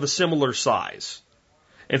something of a similar size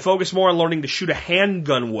and focus more on learning to shoot a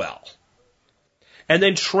handgun well. And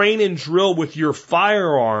then train and drill with your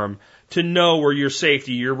firearm to know where your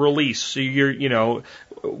safety, your release, so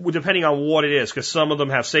depending on what it is, because some of them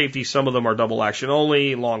have safety, some of them are double action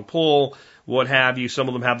only, long pull, what have you. Some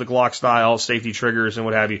of them have the Glock style, safety triggers and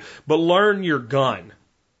what have you. But learn your gun.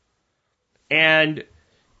 And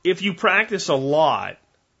if you practice a lot,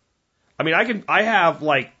 I have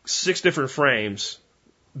like 6 different frames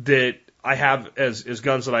that I have as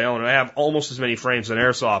guns that I own. And I have almost as many frames in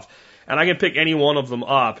airsoft. And I can pick any one of them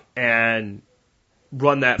up and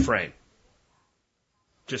run that frame.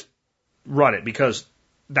 Just run it, because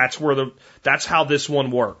that's how this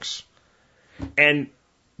one works. And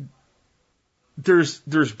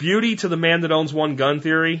there's beauty to the man that owns one gun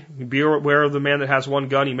theory. Be aware of the man that has one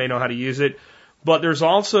gun. He may know how to use it. But there's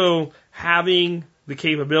also having the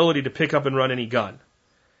capability to pick up and run any gun.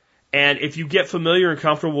 And if you get familiar and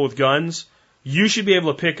comfortable with guns, you should be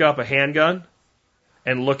able to pick up a handgun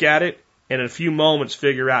and look at it, and in a few moments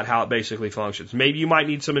figure out how it basically functions. Maybe you might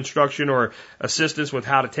need some instruction or assistance with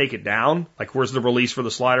how to take it down, like where's the release for the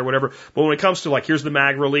slide or whatever. But when it comes to like, here's the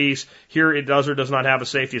mag release, here it does or does not have a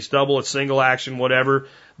safety, it's double, it's single action, whatever.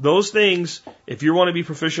 Those things, if you want to be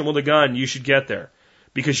proficient with a gun, you should get there.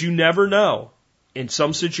 Because you never know in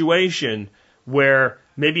some situation where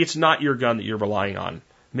maybe it's not your gun that you're relying on.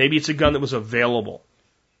 Maybe it's a gun that was available.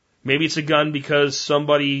 Maybe it's a gun because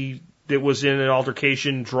somebody that was in an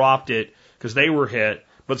altercation dropped it because they were hit,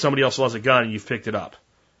 but somebody else has a gun and you've picked it up.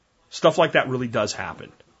 Stuff like that really does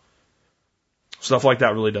happen. Stuff like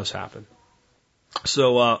that really does happen.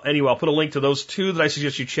 So anyway, I'll put a link to those two that I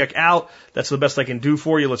suggest you check out. That's the best I can do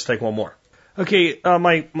for you. Let's take one more. Okay,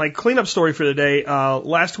 my cleanup story for the day.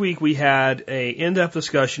 Last week we had a in-depth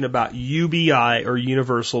discussion about UBI, or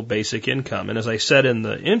Universal Basic Income. And as I said in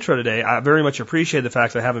the intro today, I very much appreciate the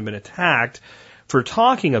fact that I haven't been attacked for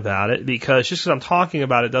talking about it, because just because I'm talking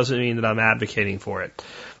about it doesn't mean that I'm advocating for it.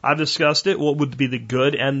 I've discussed it, what would be the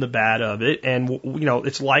good and the bad of it, and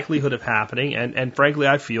its likelihood of happening, and frankly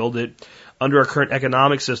I feel that under our current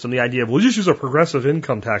economic system, the idea of we'll just use a progressive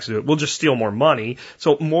income tax to do it, we'll just steal more money.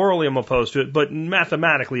 So morally I'm opposed to it, but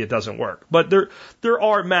mathematically it doesn't work. But there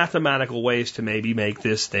are mathematical ways to maybe make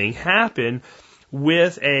this thing happen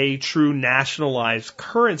with a true nationalized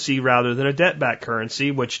currency rather than a debt-backed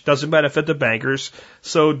currency, which doesn't benefit the bankers,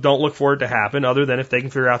 so don't look for it to happen other than if they can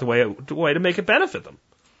figure out the way to make it benefit them.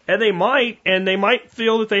 And they might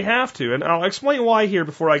feel that they have to. And I'll explain why here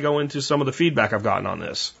before I go into some of the feedback I've gotten on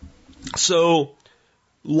this. So,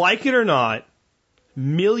 like it or not,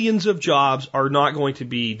 millions of jobs are not going to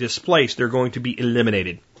be displaced. They're going to be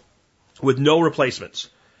eliminated with no replacements.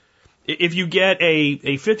 If you get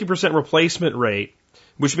a 50% replacement rate,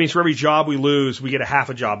 which means for every job we lose, we get a half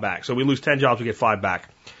a job back. So we lose 10 jobs, we get 5 back,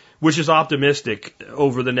 which is optimistic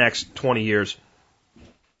over the next 20 years.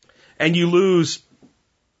 And you lose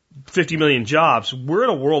 50 million jobs, we're in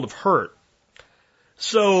a world of hurt.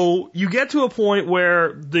 So you get to a point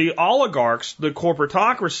where the oligarchs, the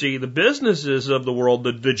corporatocracy, the businesses of the world,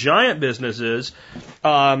 the giant businesses,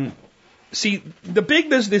 see, the big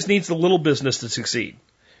business needs the little business to succeed.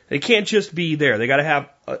 They can't just be there. They got to have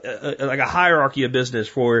like a hierarchy of business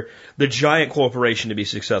for the giant corporation to be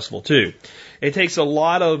successful too. It takes a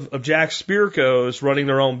lot of Jack Spirkos running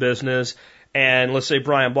their own business, and let's say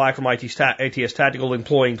Brian Black from ATS Tactical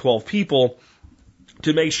employing 12 people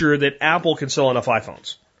to make sure that Apple can sell enough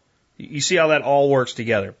iPhones. You see how that all works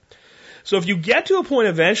together. So if you get to a point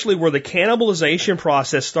eventually where the cannibalization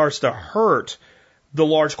process starts to hurt the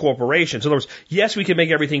large corporations, in other words, yes, we can make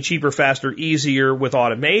everything cheaper, faster, easier with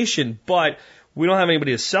automation, but we don't have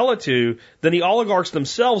anybody to sell it to, then the oligarchs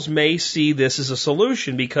themselves may see this as a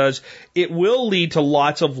solution, because it will lead to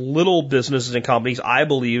lots of little businesses and companies, I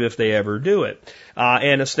believe, if they ever do it,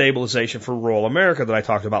 and a stabilization for rural America that I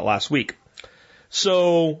talked about last week.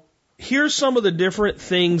 So here's some of the different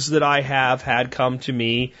things that I have had come to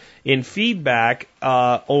me in feedback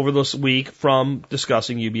over this week from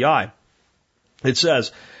discussing UBI. It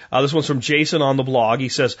says, this one's from Jason on the blog. He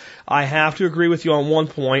says, I have to agree with you on one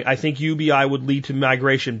point. I think UBI would lead to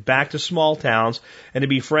migration back to small towns, and to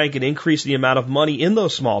be frank, it increase the amount of money in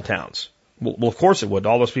those small towns. Well, of course it would.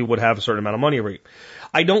 All those people would have a certain amount of money every year.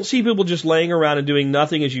 I don't see people just laying around and doing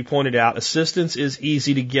nothing, as you pointed out. Assistance is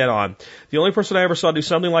easy to get on. The only person I ever saw do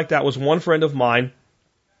something like that was one friend of mine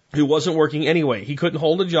who wasn't working anyway. He couldn't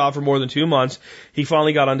hold a job for more than 2 months. He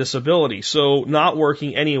finally got on disability. So not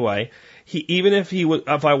working anyway. Even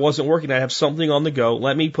if I wasn't working, I'd have something on the go.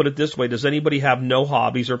 Let me put it this way. Does anybody have no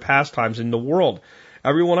hobbies or pastimes in the world?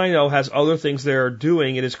 Everyone I know has other things they're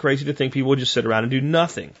doing. It is crazy to think people would just sit around and do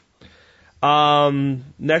nothing.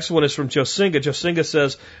 Next one is from Josinga. Josinga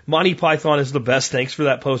says, Monty Python is the best. Thanks for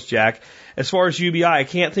that post, Jack. As far as UBI, I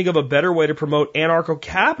can't think of a better way to promote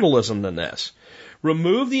anarcho-capitalism than this.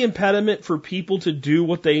 Remove the impediment for people to do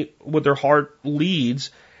what their heart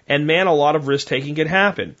leads, and man, a lot of risk-taking can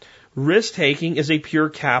happen. Risk-taking is a pure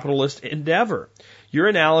capitalist endeavor. Your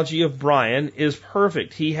analogy of Brian is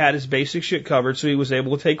perfect. He had his basic shit covered, so he was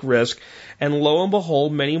able to take risk, and lo and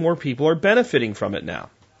behold, many more people are benefiting from it now.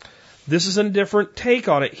 This is a different take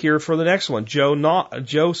on it here for the next one.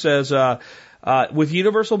 Joe says, with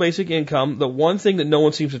universal basic income, the one thing that no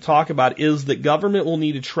one seems to talk about is that government will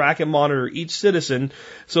need to track and monitor each citizen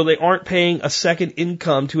so they aren't paying a second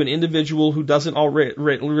income to an individual who doesn't already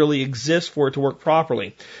really exist for it to work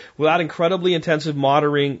properly. Without incredibly intensive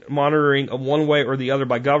monitoring of one way or the other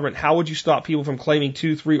by government, how would you stop people from claiming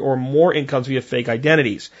 2, 3, or more incomes via fake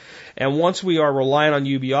identities? And once we are relying on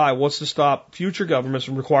UBI, what's to stop future governments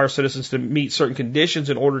from requiring citizens to meet certain conditions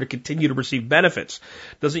in order to continue to receive benefits?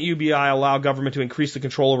 Doesn't UBI allow government government to increase the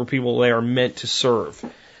control over people they are meant to serve.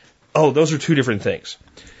 Oh, those are two different things.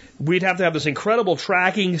 We'd have to have this incredible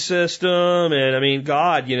tracking system, and I mean,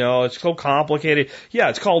 God, it's so complicated. Yeah,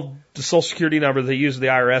 it's called the Social Security number that they use at the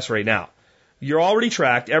IRS right now. You're already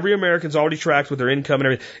tracked. Every American's already tracked with their income and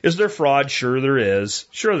everything. Is there fraud? Sure there is.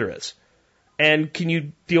 Sure there is. And can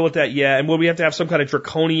you deal with that? Yeah. And will we have to have some kind of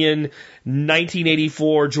draconian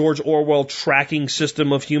 1984 George Orwell tracking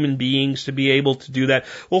system of human beings to be able to do that?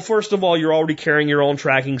 Well, first of all, you're already carrying your own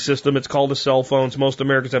tracking system. It's called the cell phones. Most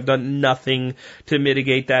Americans have done nothing to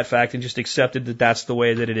mitigate that fact and just accepted that that's the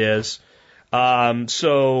way that it is.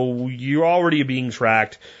 So you're already being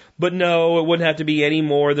tracked. But no, it wouldn't have to be any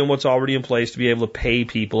more than what's already in place to be able to pay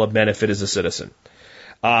people a benefit as a citizen.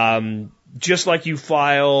 Just like you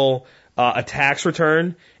file a tax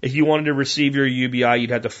return, if you wanted to receive your UBI,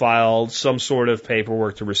 you'd have to file some sort of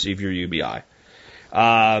paperwork to receive your UBI.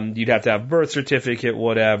 You'd have to have birth certificate,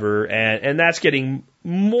 whatever, and that's getting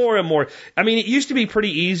more and more. I mean, it used to be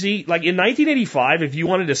pretty easy. Like in 1985, if you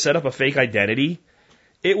wanted to set up a fake identity,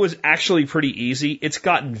 it was actually pretty easy. It's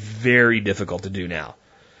gotten very difficult to do now.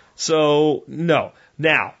 So, no.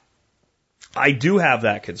 Now, I do have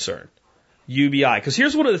that concern. UBI. Because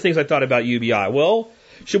here's one of the things I thought about UBI. Well,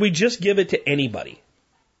 should we just give it to anybody?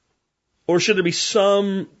 Or should there be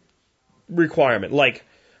some requirement? Like,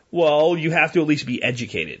 well, you have to at least be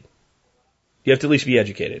educated. You have to at least be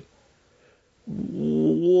educated.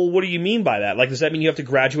 Well, what do you mean by that? Like, does that mean you have to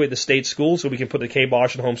graduate the state school so we can put the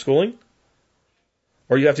kibosh on homeschooling?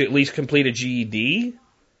 Or you have to at least complete a GED?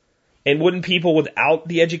 And wouldn't people without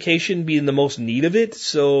the education be in the most need of it?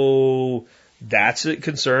 So that's a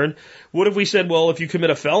concern. What if we said, well, if you commit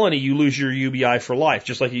a felony, you lose your UBI for life,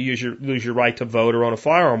 just like you lose your right to vote or own a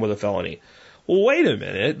firearm with a felony? Well, wait a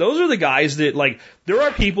minute. Those are the guys that, like, there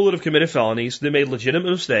are people that have committed felonies, that made legitimate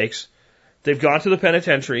mistakes. They've gone to the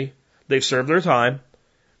penitentiary. They've served their time.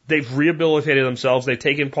 They've rehabilitated themselves. They've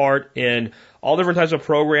taken part in all different types of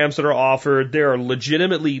programs that are offered. They are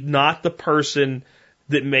legitimately not the person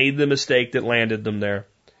that made the mistake that landed them there.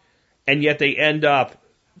 And yet they end up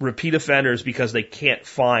repeat offenders because they can't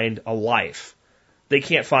find a life. They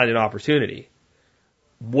can't find an opportunity.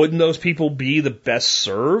 Wouldn't those people be the best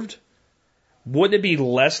served? Wouldn't it be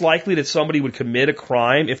less likely that somebody would commit a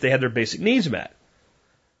crime if they had their basic needs met?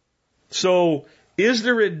 So, is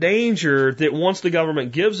there a danger that once the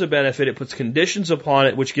government gives a benefit, it puts conditions upon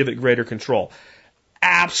it which give it greater control?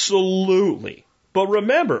 Absolutely. But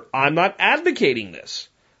remember, I'm not advocating this.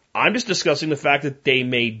 I'm just discussing the fact that they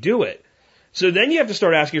may do it. So then you have to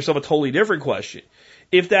start asking yourself a totally different question.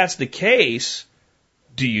 If that's the case,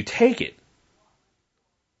 do you take it?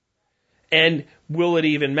 And will it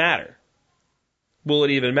even matter? Will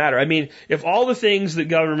it even matter? I mean, if all the things that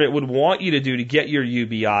government would want you to do to get your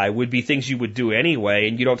UBI would be things you would do anyway,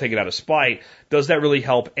 and you don't take it out of spite, does that really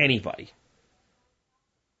help anybody?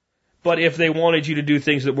 But if they wanted you to do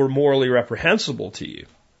things that were morally reprehensible to you,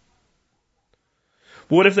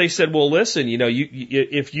 what if they said, well, listen,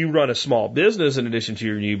 if you run a small business in addition to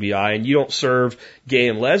your UBI and you don't serve gay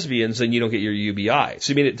and lesbians, then you don't get your UBI.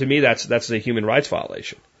 So, to me, that's a human rights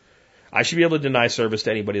violation. I should be able to deny service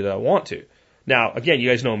to anybody that I want to. Now, again, you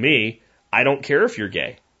guys know me. I don't care if you're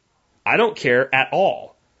gay. I don't care at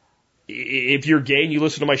all. If you're gay and you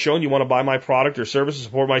listen to my show and you want to buy my product or service to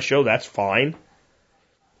support my show, that's fine.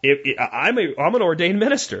 I'm an ordained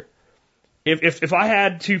minister. If I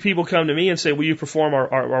had two people come to me and say, will you perform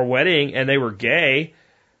our wedding, and they were gay,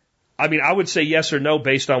 I would say yes or no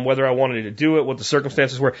based on whether I wanted to do it, what the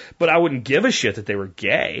circumstances were, but I wouldn't give a shit that they were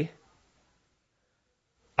gay.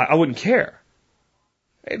 I wouldn't care.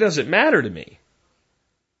 It doesn't matter to me.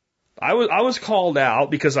 I was called out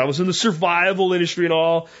because I was in the survival industry and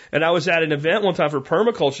all, and I was at an event one time for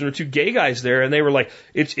permaculture, and there were two gay guys there, and they were like,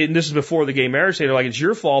 and this is before the gay marriage thing, they're like, it's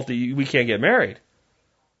your fault that we can't get married.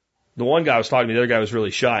 The one guy was talking to me, the other guy was really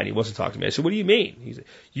shy, and he wasn't talking to me. I said, what do you mean? He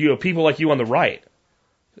said, people like you on the right.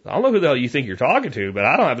 I don't know who the hell you think you're talking to, but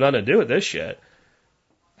I don't have nothing to do with this shit.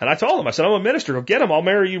 And I told him, I said, I'm a minister. Go get him. I'll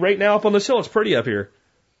marry you right now up on this hill. It's pretty up here.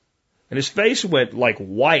 And his face went like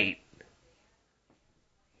white.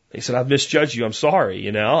 He said, I've misjudged you. I'm sorry.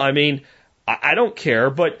 I don't care,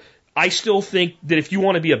 but I still think that if you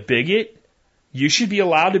want to be a bigot, you should be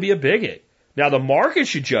allowed to be a bigot. Now, the market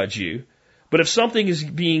should judge you, but if something is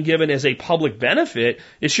being given as a public benefit,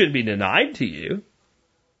 it shouldn't be denied to you.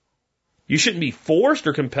 You shouldn't be forced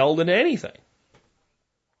or compelled into anything.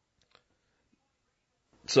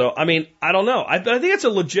 So, I don't know. I think it's a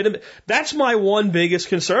legitimate, that's my one biggest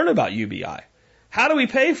concern about UBI. How do we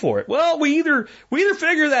pay for it? Well, we either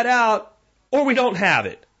figure that out or we don't have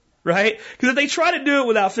it, right? Because if they try to do it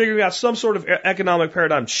without figuring out some sort of economic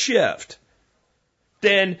paradigm shift,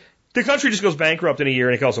 then the country just goes bankrupt in a year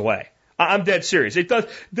and it goes away. I'm dead serious. It does.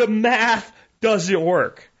 The math doesn't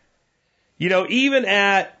work. You know, even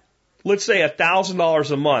at, let's say,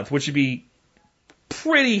 $1,000 a month, which would be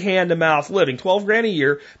pretty hand-to-mouth living, 12 grand a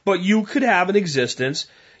year, but you could have an existence.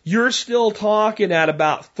 You're still talking at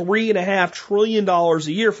about $3.5 trillion a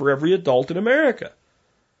year for every adult in America.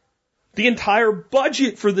 The entire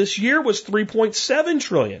budget for this year was $3.7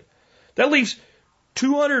 trillion. That leaves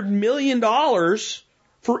 $200 million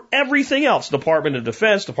for everything else. Department of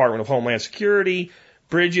Defense, Department of Homeland Security,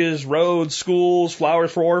 bridges, roads, schools,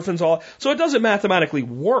 flowers for orphans, all. So it doesn't mathematically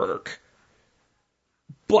work.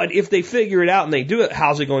 But if they figure it out and they do it,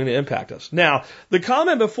 how's it going to impact us? Now, the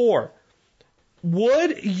comment before,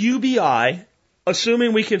 would UBI,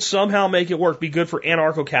 assuming we can somehow make it work, be good for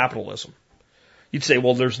anarcho-capitalism? You'd say,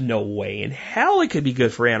 well, there's no way in hell it could be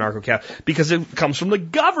good for anarcho-capitalism because it comes from the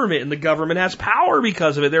government and the government has power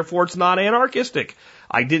because of it. Therefore, it's not anarchistic.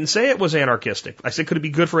 I didn't say it was anarchistic. I said, could it be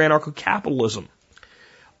good for anarcho-capitalism?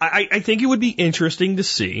 I think it would be interesting to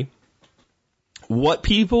see what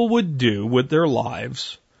people would do with their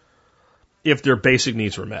lives if their basic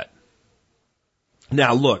needs were met.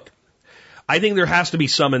 Now, look, I think there has to be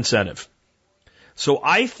some incentive. So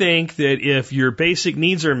I think that if your basic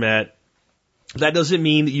needs are met, that doesn't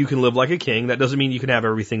mean that you can live like a king. That doesn't mean you can have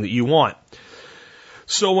everything that you want.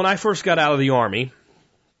 So when I first got out of the Army,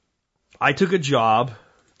 I took a job.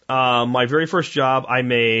 My very first job, I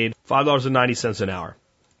made $5.90 an hour,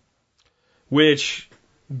 which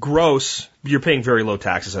gross, you're paying very low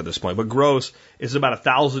taxes at this point, but gross is about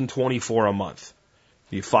 $1,024 a month.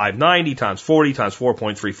 You 590 times 40 times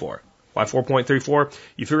 4.34. Why 4.34?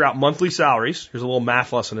 You figure out monthly salaries. Here's a little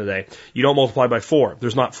math lesson today. You don't multiply by 4.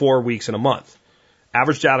 There's not 4 weeks in a month.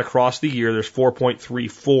 Averaged out across the year, there's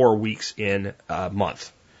 4.34 weeks in a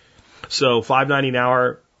month. So 590 an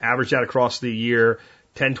hour, averaged out across the year,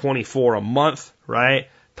 1024 a month, right?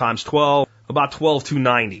 Times 12, about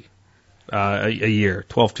 12,290 a year.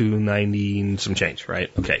 12,290 and some change, right?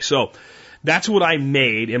 Okay, so that's what I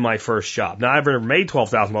made in my first job. Now, I've never made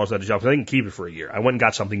 $12,000 at a job because I didn't keep it for a year. I went and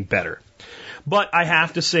got something better. But I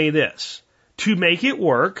have to say this. To make it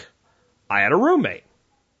work, I had a roommate.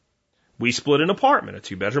 We split an apartment, a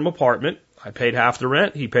 2-bedroom apartment. I paid half the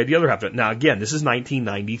rent. He paid the other half the rent. Now, again, this is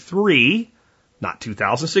 1993, not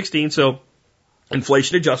 2016, so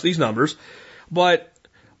inflation adjusts these numbers. But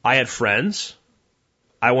I had friends.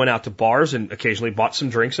 I went out to bars and occasionally bought some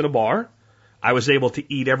drinks in a bar. I was able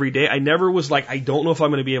to eat every day. I never was like, I don't know if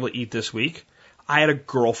I'm going to be able to eat this week. I had a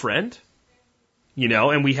girlfriend, you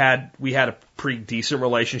know, and we had a pretty decent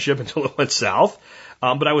relationship until it went south.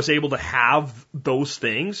 But I was able to have those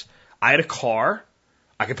things. I had a car.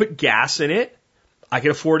 I could put gas in it. I could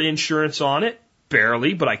afford insurance on it.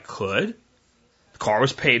 Barely, but I could. The car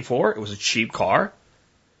was paid for. It was a cheap car.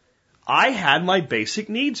 I had my basic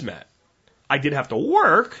needs met. I did have to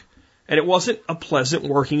work, and it wasn't a pleasant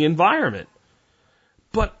working environment.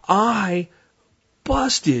 But I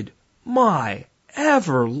busted my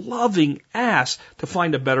ever-loving ass to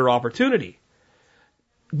find a better opportunity.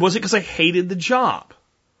 Was it because I hated the job?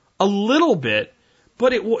 A little bit,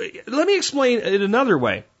 but let me explain it another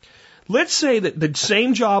way. Let's say that the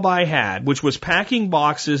same job I had, which was packing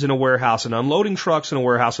boxes in a warehouse and unloading trucks in a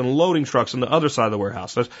warehouse and loading trucks on the other side of the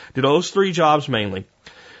warehouse. I did those 3 jobs mainly.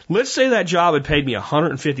 Let's say that job had paid me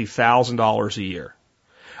 $150,000 a year.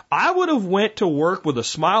 I would have went to work with a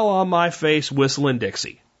smile on my face, whistling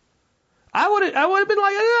Dixie. I would have been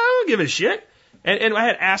like, I don't give a shit. And I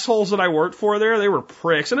had assholes that I worked for there. They were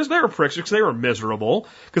pricks. And they were pricks because they were miserable.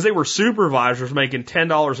 Because they were supervisors making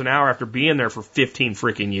 $10 an hour after being there for 15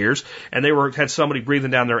 freaking years. And they had somebody breathing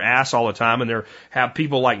down their ass all the time. And they have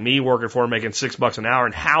people like me working for them making $6 an hour.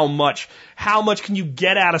 And how much can you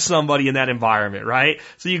get out of somebody in that environment, right?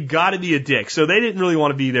 So you got to be a dick. So they didn't really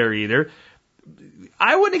want to be there either.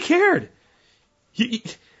 I wouldn't have cared.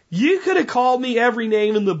 You could have called me every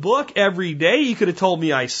name in the book every day. You could have told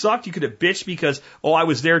me I sucked. You could have bitched because, I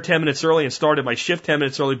was there 10 minutes early and started my shift 10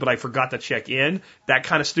 minutes early, but I forgot to check in. That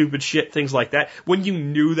kind of stupid shit, things like that. When you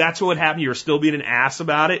knew that's what would happen, you were still being an ass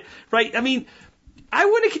about it, right? I mean, I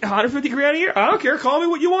wouldn't have 150 grand a year. I don't care. Call me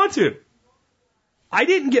what you want to. I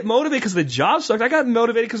didn't get motivated because the job sucked. I got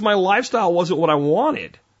motivated because my lifestyle wasn't what I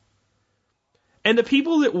wanted. And the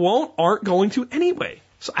people that won't aren't going to anyway.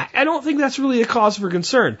 So I don't think that's really a cause for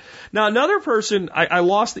concern. Now, another person, I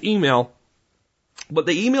lost the email, but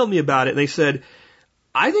they emailed me about it and they said,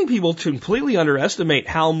 I think people completely underestimate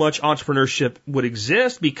how much entrepreneurship would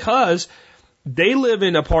exist because they live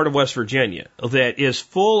in a part of West Virginia that is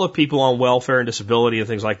full of people on welfare and disability and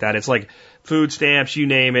things like that. It's like food stamps, you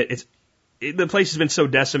name it. The place has been so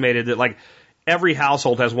decimated that like every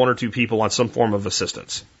household has one or two people on some form of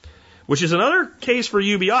assistance, which is another case for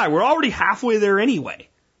UBI. We're already halfway there anyway.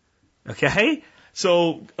 Okay?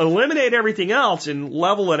 So eliminate everything else and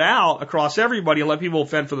level it out across everybody and let people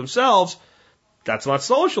fend for themselves. That's not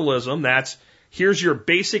socialism. That's here's your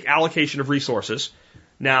basic allocation of resources.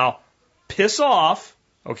 Now, piss off,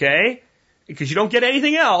 okay? Because you don't get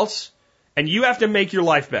anything else, and you have to make your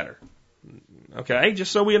life better. Okay?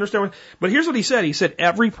 Just so we understand. But here's what he said. He said,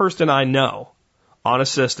 every person I know on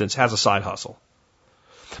assistance has a side hustle.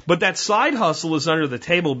 But that side hustle is under the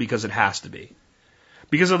table because it has to be.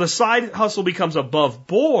 Because if the side hustle becomes above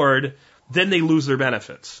board, then they lose their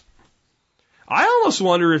benefits. I almost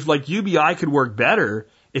wonder if like UBI could work better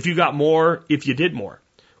if you got more, if you did more.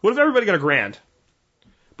 What if everybody got $1,000?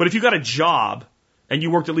 But if you got a job and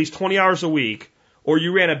you worked at least 20 hours a week, or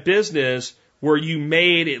you ran a business where you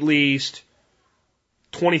made at least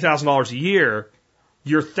 $20,000 a year,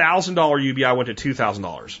 your $1,000 UBI went to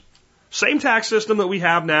 $2,000. Same tax system that we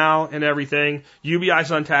have now and everything.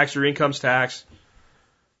 UBI's untaxed, your income's taxed.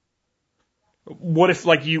 What if,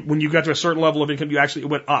 like, when you got to a certain level of income, it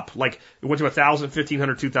went up, like it went to $1,000,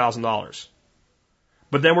 $1,500, $2,000.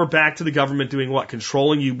 But then we're back to the government doing what?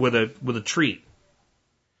 Controlling you with a treat.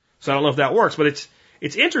 So I don't know if that works, but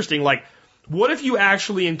it's interesting. Like, what if you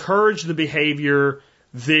actually encourage the behavior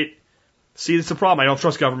that? See, that's the problem. I don't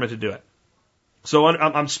trust government to do it. So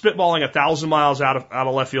I'm spitballing 1,000 miles out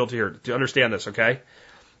of left field here to understand this, okay?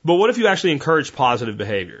 But what if you actually encourage positive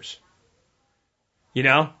behaviors? You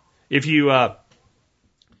know? If you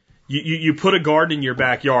put a garden in your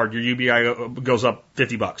backyard, your UBI goes up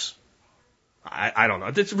 $50. I don't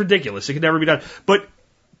know. It's ridiculous. It could never be done. But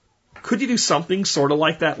could you do something sort of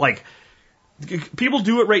like that? Like, people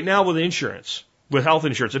do it right now with insurance, with health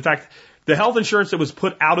insurance. In fact, the health insurance that was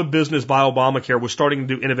put out of business by Obamacare was starting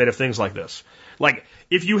to do innovative things like this. Like,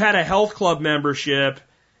 if you had a health club membership,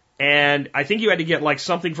 and I think you had to get like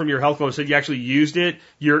something from your health club that said you actually used it,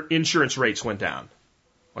 your insurance rates went down.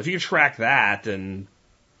 Well, if you can track that and,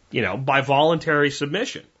 by voluntary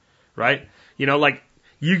submission, right? Like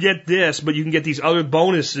you get this, but you can get these other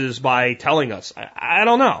bonuses by telling us. I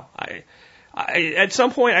don't know. At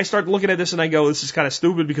some point I start looking at this and I go, this is kind of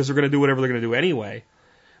stupid because they're going to do whatever they're going to do anyway.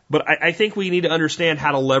 But I think we need to understand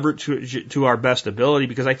how to leverage to our best ability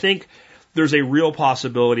because I think there's a real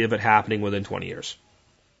possibility of it happening within 20 years.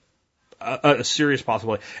 A serious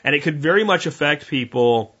possibility. And it could very much affect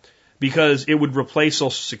people because it would replace Social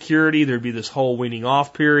Security. There'd be this whole weaning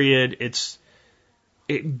off period.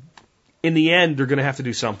 In the end, they're going to have to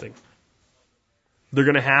do something. They're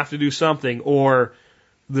going to have to do something or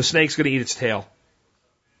the snake's going to eat its tail.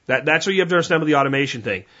 That's what you have to understand with the automation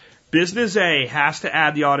thing. Business A has to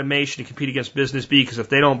add the automation to compete against Business B because if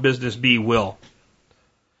they don't, Business B will.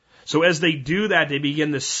 So as they do that, they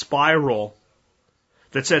begin this spiral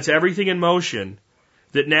that sets everything in motion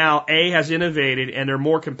that now A has innovated and they're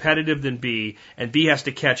more competitive than B and B has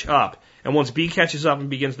to catch up. And once B catches up and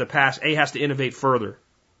begins to pass, A has to innovate further.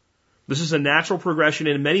 This is a natural progression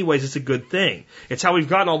and in many ways it's a good thing. It's how we've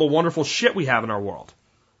gotten all the wonderful shit we have in our world.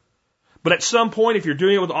 But at some point, if you're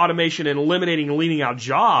doing it with automation and eliminating and leaving out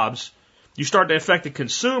jobs, you start to affect the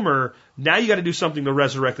consumer. Now you got to do something to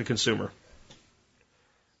resurrect the consumer.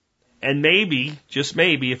 And maybe, just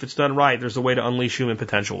maybe, if it's done right, there's a way to unleash human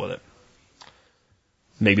potential with it.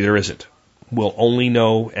 Maybe there isn't. We'll only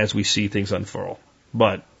know as we see things unfurl.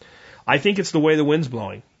 But I think it's the way the wind's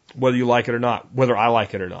blowing, whether you like it or not, whether I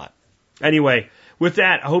like it or not. Anyway, with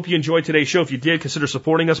that, I hope you enjoyed today's show. If you did, consider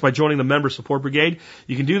supporting us by joining the Member Support Brigade.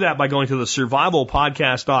 You can do that by going to the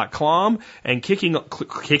survivalpodcast.com and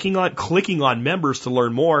clicking on members to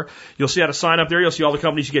learn more. You'll see how to sign up there. You'll see all the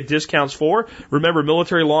companies you get discounts for. Remember,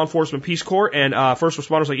 military, law enforcement, Peace Corps, and first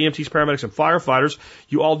responders like EMTs, paramedics, and firefighters,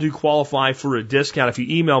 you all do qualify for a discount if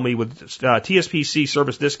you email me with TSPC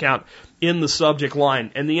service discount in the subject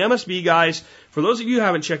line. And the MSB guys, for those of you who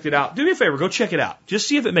haven't checked it out, do me a favor, go check it out. Just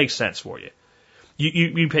see if it makes sense for you.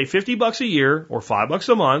 You pay $50 a year or $5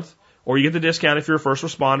 a month, or you get the discount if you're a first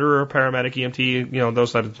responder or a paramedic, EMT,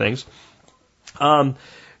 those types of things. Then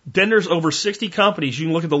there's over 60 companies. You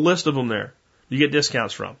can look at the list of them there. You get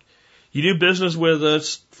discounts from. You do business with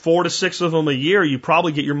us, 4 to 6 of them a year, you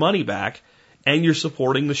probably get your money back, and you're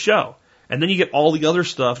supporting the show. And then you get all the other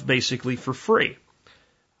stuff basically for free.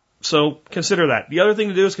 So consider that. The other thing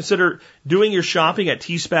to do is consider doing your shopping at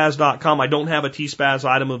tspaz.com. I don't have a tspaz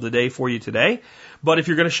item of the day for you today, but if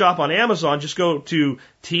you're going to shop on Amazon, just go to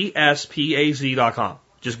tspaz.com.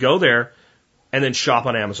 Just go there and then shop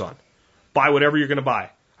on Amazon. Buy whatever you're going to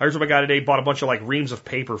buy. I heard from a guy today bought a bunch of reams of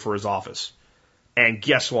paper for his office. And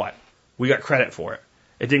guess what? We got credit for it.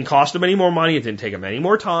 It didn't cost him any more money. It didn't take him any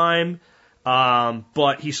more time.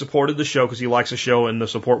 But he supported the show because he likes the show and the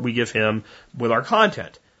support we give him with our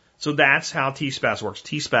content. So that's how T-Spaz works,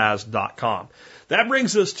 tspaz.com. That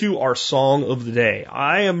brings us to our song of the day.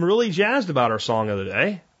 I am really jazzed about our song of the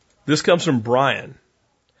day. This comes from Brian.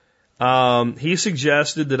 He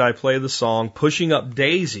suggested that I play the song Pushing Up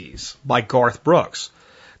Daisies by Garth Brooks.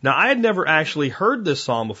 Now, I had never actually heard this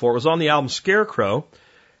song before. It was on the album Scarecrow.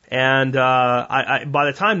 And by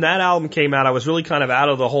the time that album came out, I was really kind of out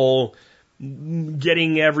of the whole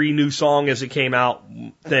getting every new song as it came out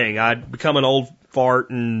thing. I'd become an old fart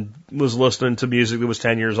and was listening to music that was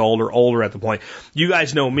 10 years old or older at the point. You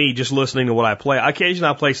guys know me just listening to what I play. Occasionally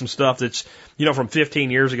I'll play some stuff that's, from 15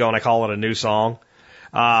 years ago and I call it a new song.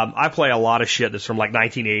 I play a lot of shit that's from like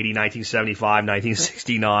 1980, 1975,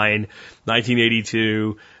 1969,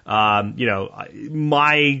 1982.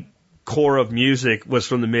 My core of music was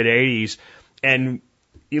from the mid 80s, and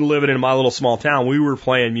living in my little small town, we were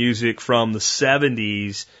playing music from the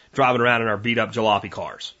 70s, driving around in our beat up jalopy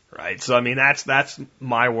cars, right? So, that's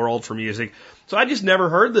my world for music. So I just never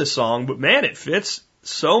heard this song, but man, it fits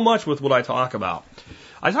so much with what I talk about.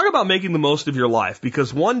 I talk about making the most of your life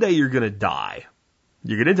because one day you're going to die.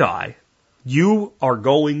 You're going to die. You are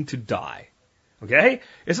going to die. Okay?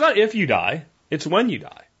 It's not if you die, it's when you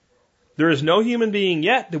die. There is no human being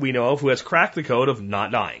yet that we know of who has cracked the code of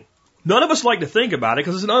not dying. None of us like to think about it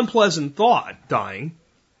because it's an unpleasant thought, dying.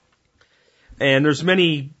 And there's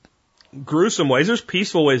many gruesome ways. There's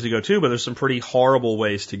peaceful ways to go too, but there's some pretty horrible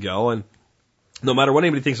ways to go. And no matter what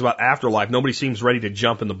anybody thinks about afterlife, nobody seems ready to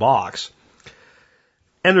jump in the box.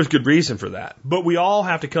 And there's good reason for that. But we all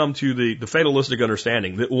have to come to the fatalistic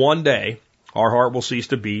understanding that one day our heart will cease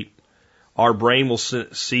to beat, our brain will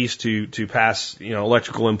cease to pass,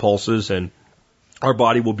 electrical impulses, and our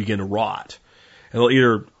body will begin to rot. And they'll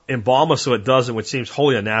either embalm us so it doesn't, which seems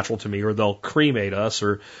wholly unnatural to me, or they'll cremate us,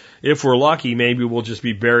 or if we're lucky, maybe we'll just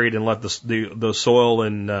be buried and let the soil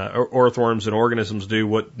and earthworms and organisms do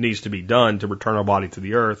what needs to be done to return our body to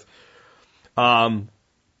the earth. But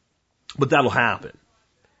that'll happen.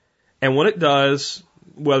 And when it does,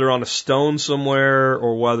 whether on a stone somewhere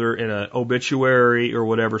or whether in an obituary or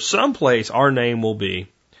whatever, someplace our name will be.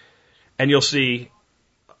 And you'll see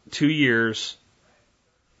 2 years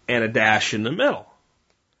and a dash in the middle.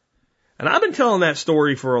 And I've been telling that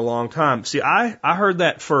story for a long time. See, I heard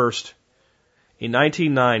that first in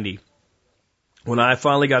 1990 when I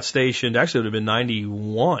finally got stationed. Actually, it would have been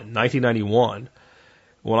 1991.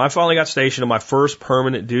 When I finally got stationed at my first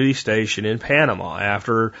permanent duty station in Panama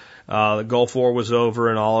after the Gulf War was over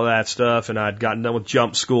and all of that stuff, and I'd gotten done with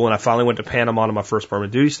jump school, and I finally went to Panama to my first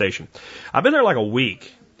permanent duty station. I've been there like a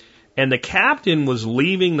week, and the captain was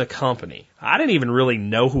leaving the company. I didn't even really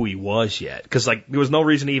know who he was yet, because there was no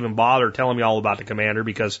reason to even bother telling me all about the commander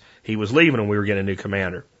because he was leaving and we were getting a new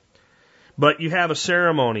commander. But you have a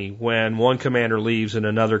ceremony when one commander leaves and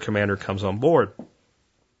another commander comes on board.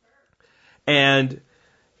 And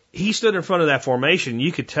he stood in front of that formation.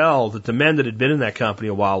 You could tell that the men that had been in that company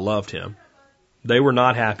a while loved him. They were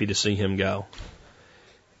not happy to see him go.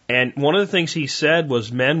 And one of the things he said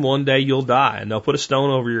was, men, one day you'll die, and they'll put a stone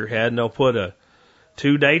over your head, and they'll put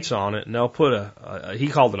 2 dates on it, and they'll put he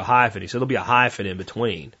called it a hyphen. He said there'll be a hyphen in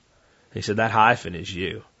between. He said that hyphen is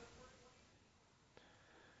you.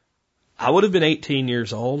 I would have been 18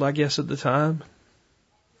 years old, I guess, at the time.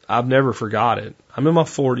 I've never forgot it. I'm in my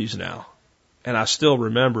 40s now. And I still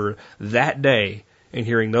remember that day and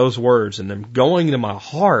hearing those words and them going into my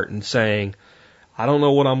heart and saying, I don't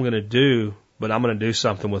know what I'm going to do, but I'm going to do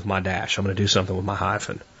something with my dash. I'm going to do something with my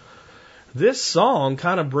hyphen. This song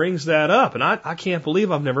kind of brings that up, and I can't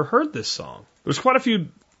believe I've never heard this song. There's quite a few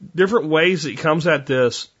different ways it comes at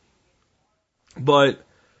this, but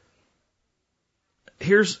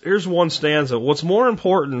here's one stanza. What's more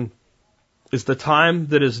important is the time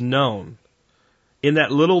that is known. In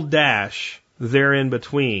that little dash there in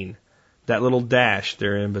between. That little dash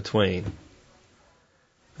there in between.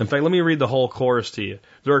 In fact, let me read the whole chorus to you.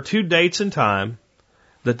 There are 2 dates in time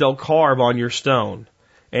that they'll carve on your stone,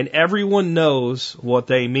 and everyone knows what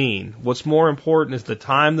they mean. What's more important is the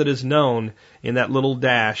time that is known in that little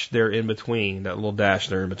dash there in between. That little dash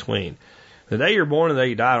there in between. The day you're born and the day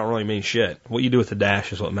you die don't really mean shit. What you do with the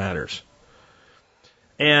dash is what matters.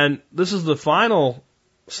 And this is the final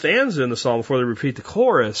stanza in the song before they repeat the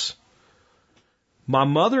chorus. My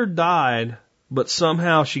mother died, but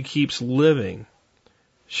somehow she keeps living.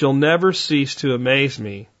 She'll never cease to amaze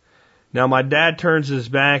me. Now my dad turns his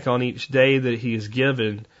back on each day that he is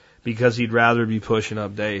given because he'd rather be pushing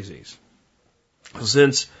up daisies.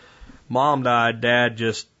 Since mom died, dad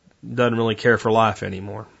just doesn't really care for life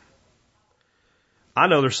anymore. I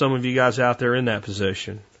know there's some of you guys out there in that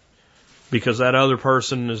position. because that other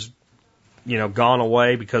person is, gone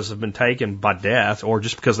away because they've been taken by death or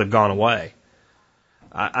just because they've gone away.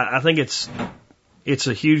 I think it's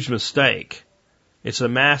a huge mistake. It's a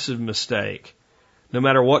massive mistake. No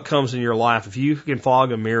matter what comes in your life, if you can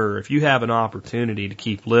fog a mirror, if you have an opportunity to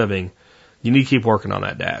keep living, you need to keep working on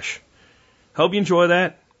that dash. Hope you enjoy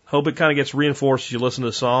that. Hope it kind of gets reinforced as you listen to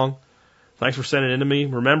the song. Thanks for sending it in to me.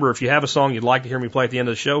 Remember, if you have a song you'd like to hear me play at the end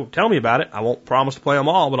of the show, tell me about it. I won't promise to play them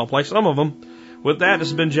all, but I'll play some of them. With that, this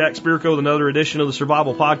has been Jack Spirko with another edition of the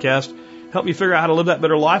Survival Podcast. Help you figure out how to live that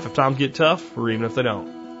better life if times get tough, or even if they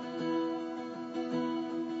don't.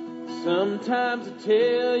 Sometimes I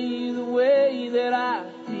tell you the way that I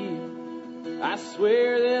feel. I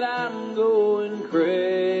swear that I'm going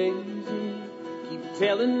crazy. Keep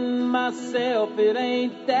telling myself it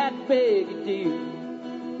ain't that big a deal.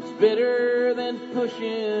 It's better than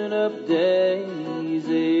pushing up daisies.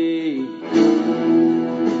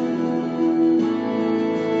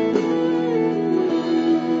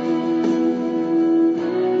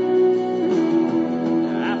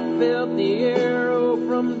 I felt the arrow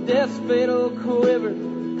from death's fatal quiver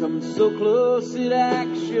come so close it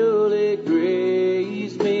actually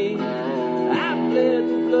grazed me. I bled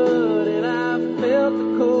the blood and I felt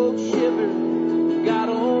the cold shiver. God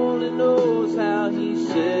only knows how he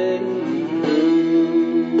saved me.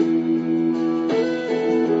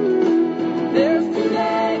 There's 2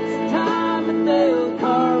 days of time and they'll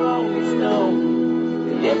carve on your stone,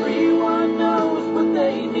 and everyone knows what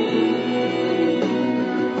they need.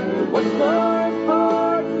 But what's more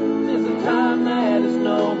important is the time that is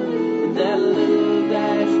known, and that little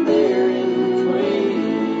dash there in between.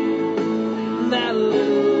 That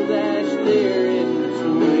little dash there in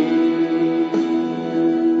between.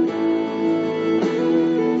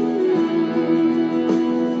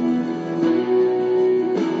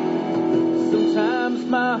 Sometimes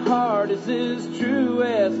my heart is as true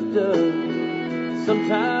as a dove.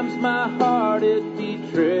 Sometimes my heart it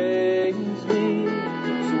betrays me.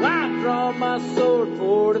 So I draw my sword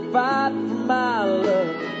for to fight for my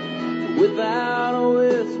love. Without a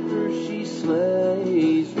whisper she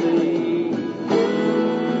slays me.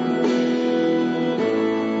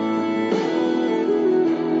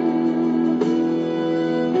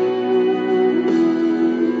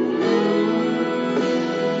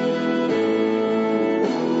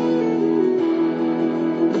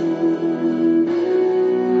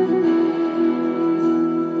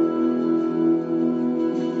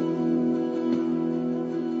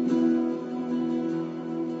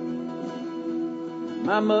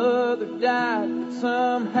 My mother died, but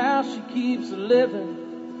somehow she keeps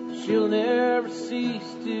living. She'll never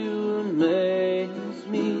cease to amaze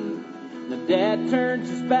me. My dad turns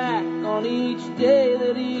his back on each day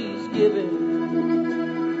that he's given,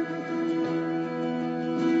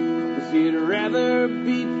 'cause he'd rather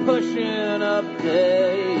be pushing up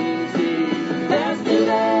daisies.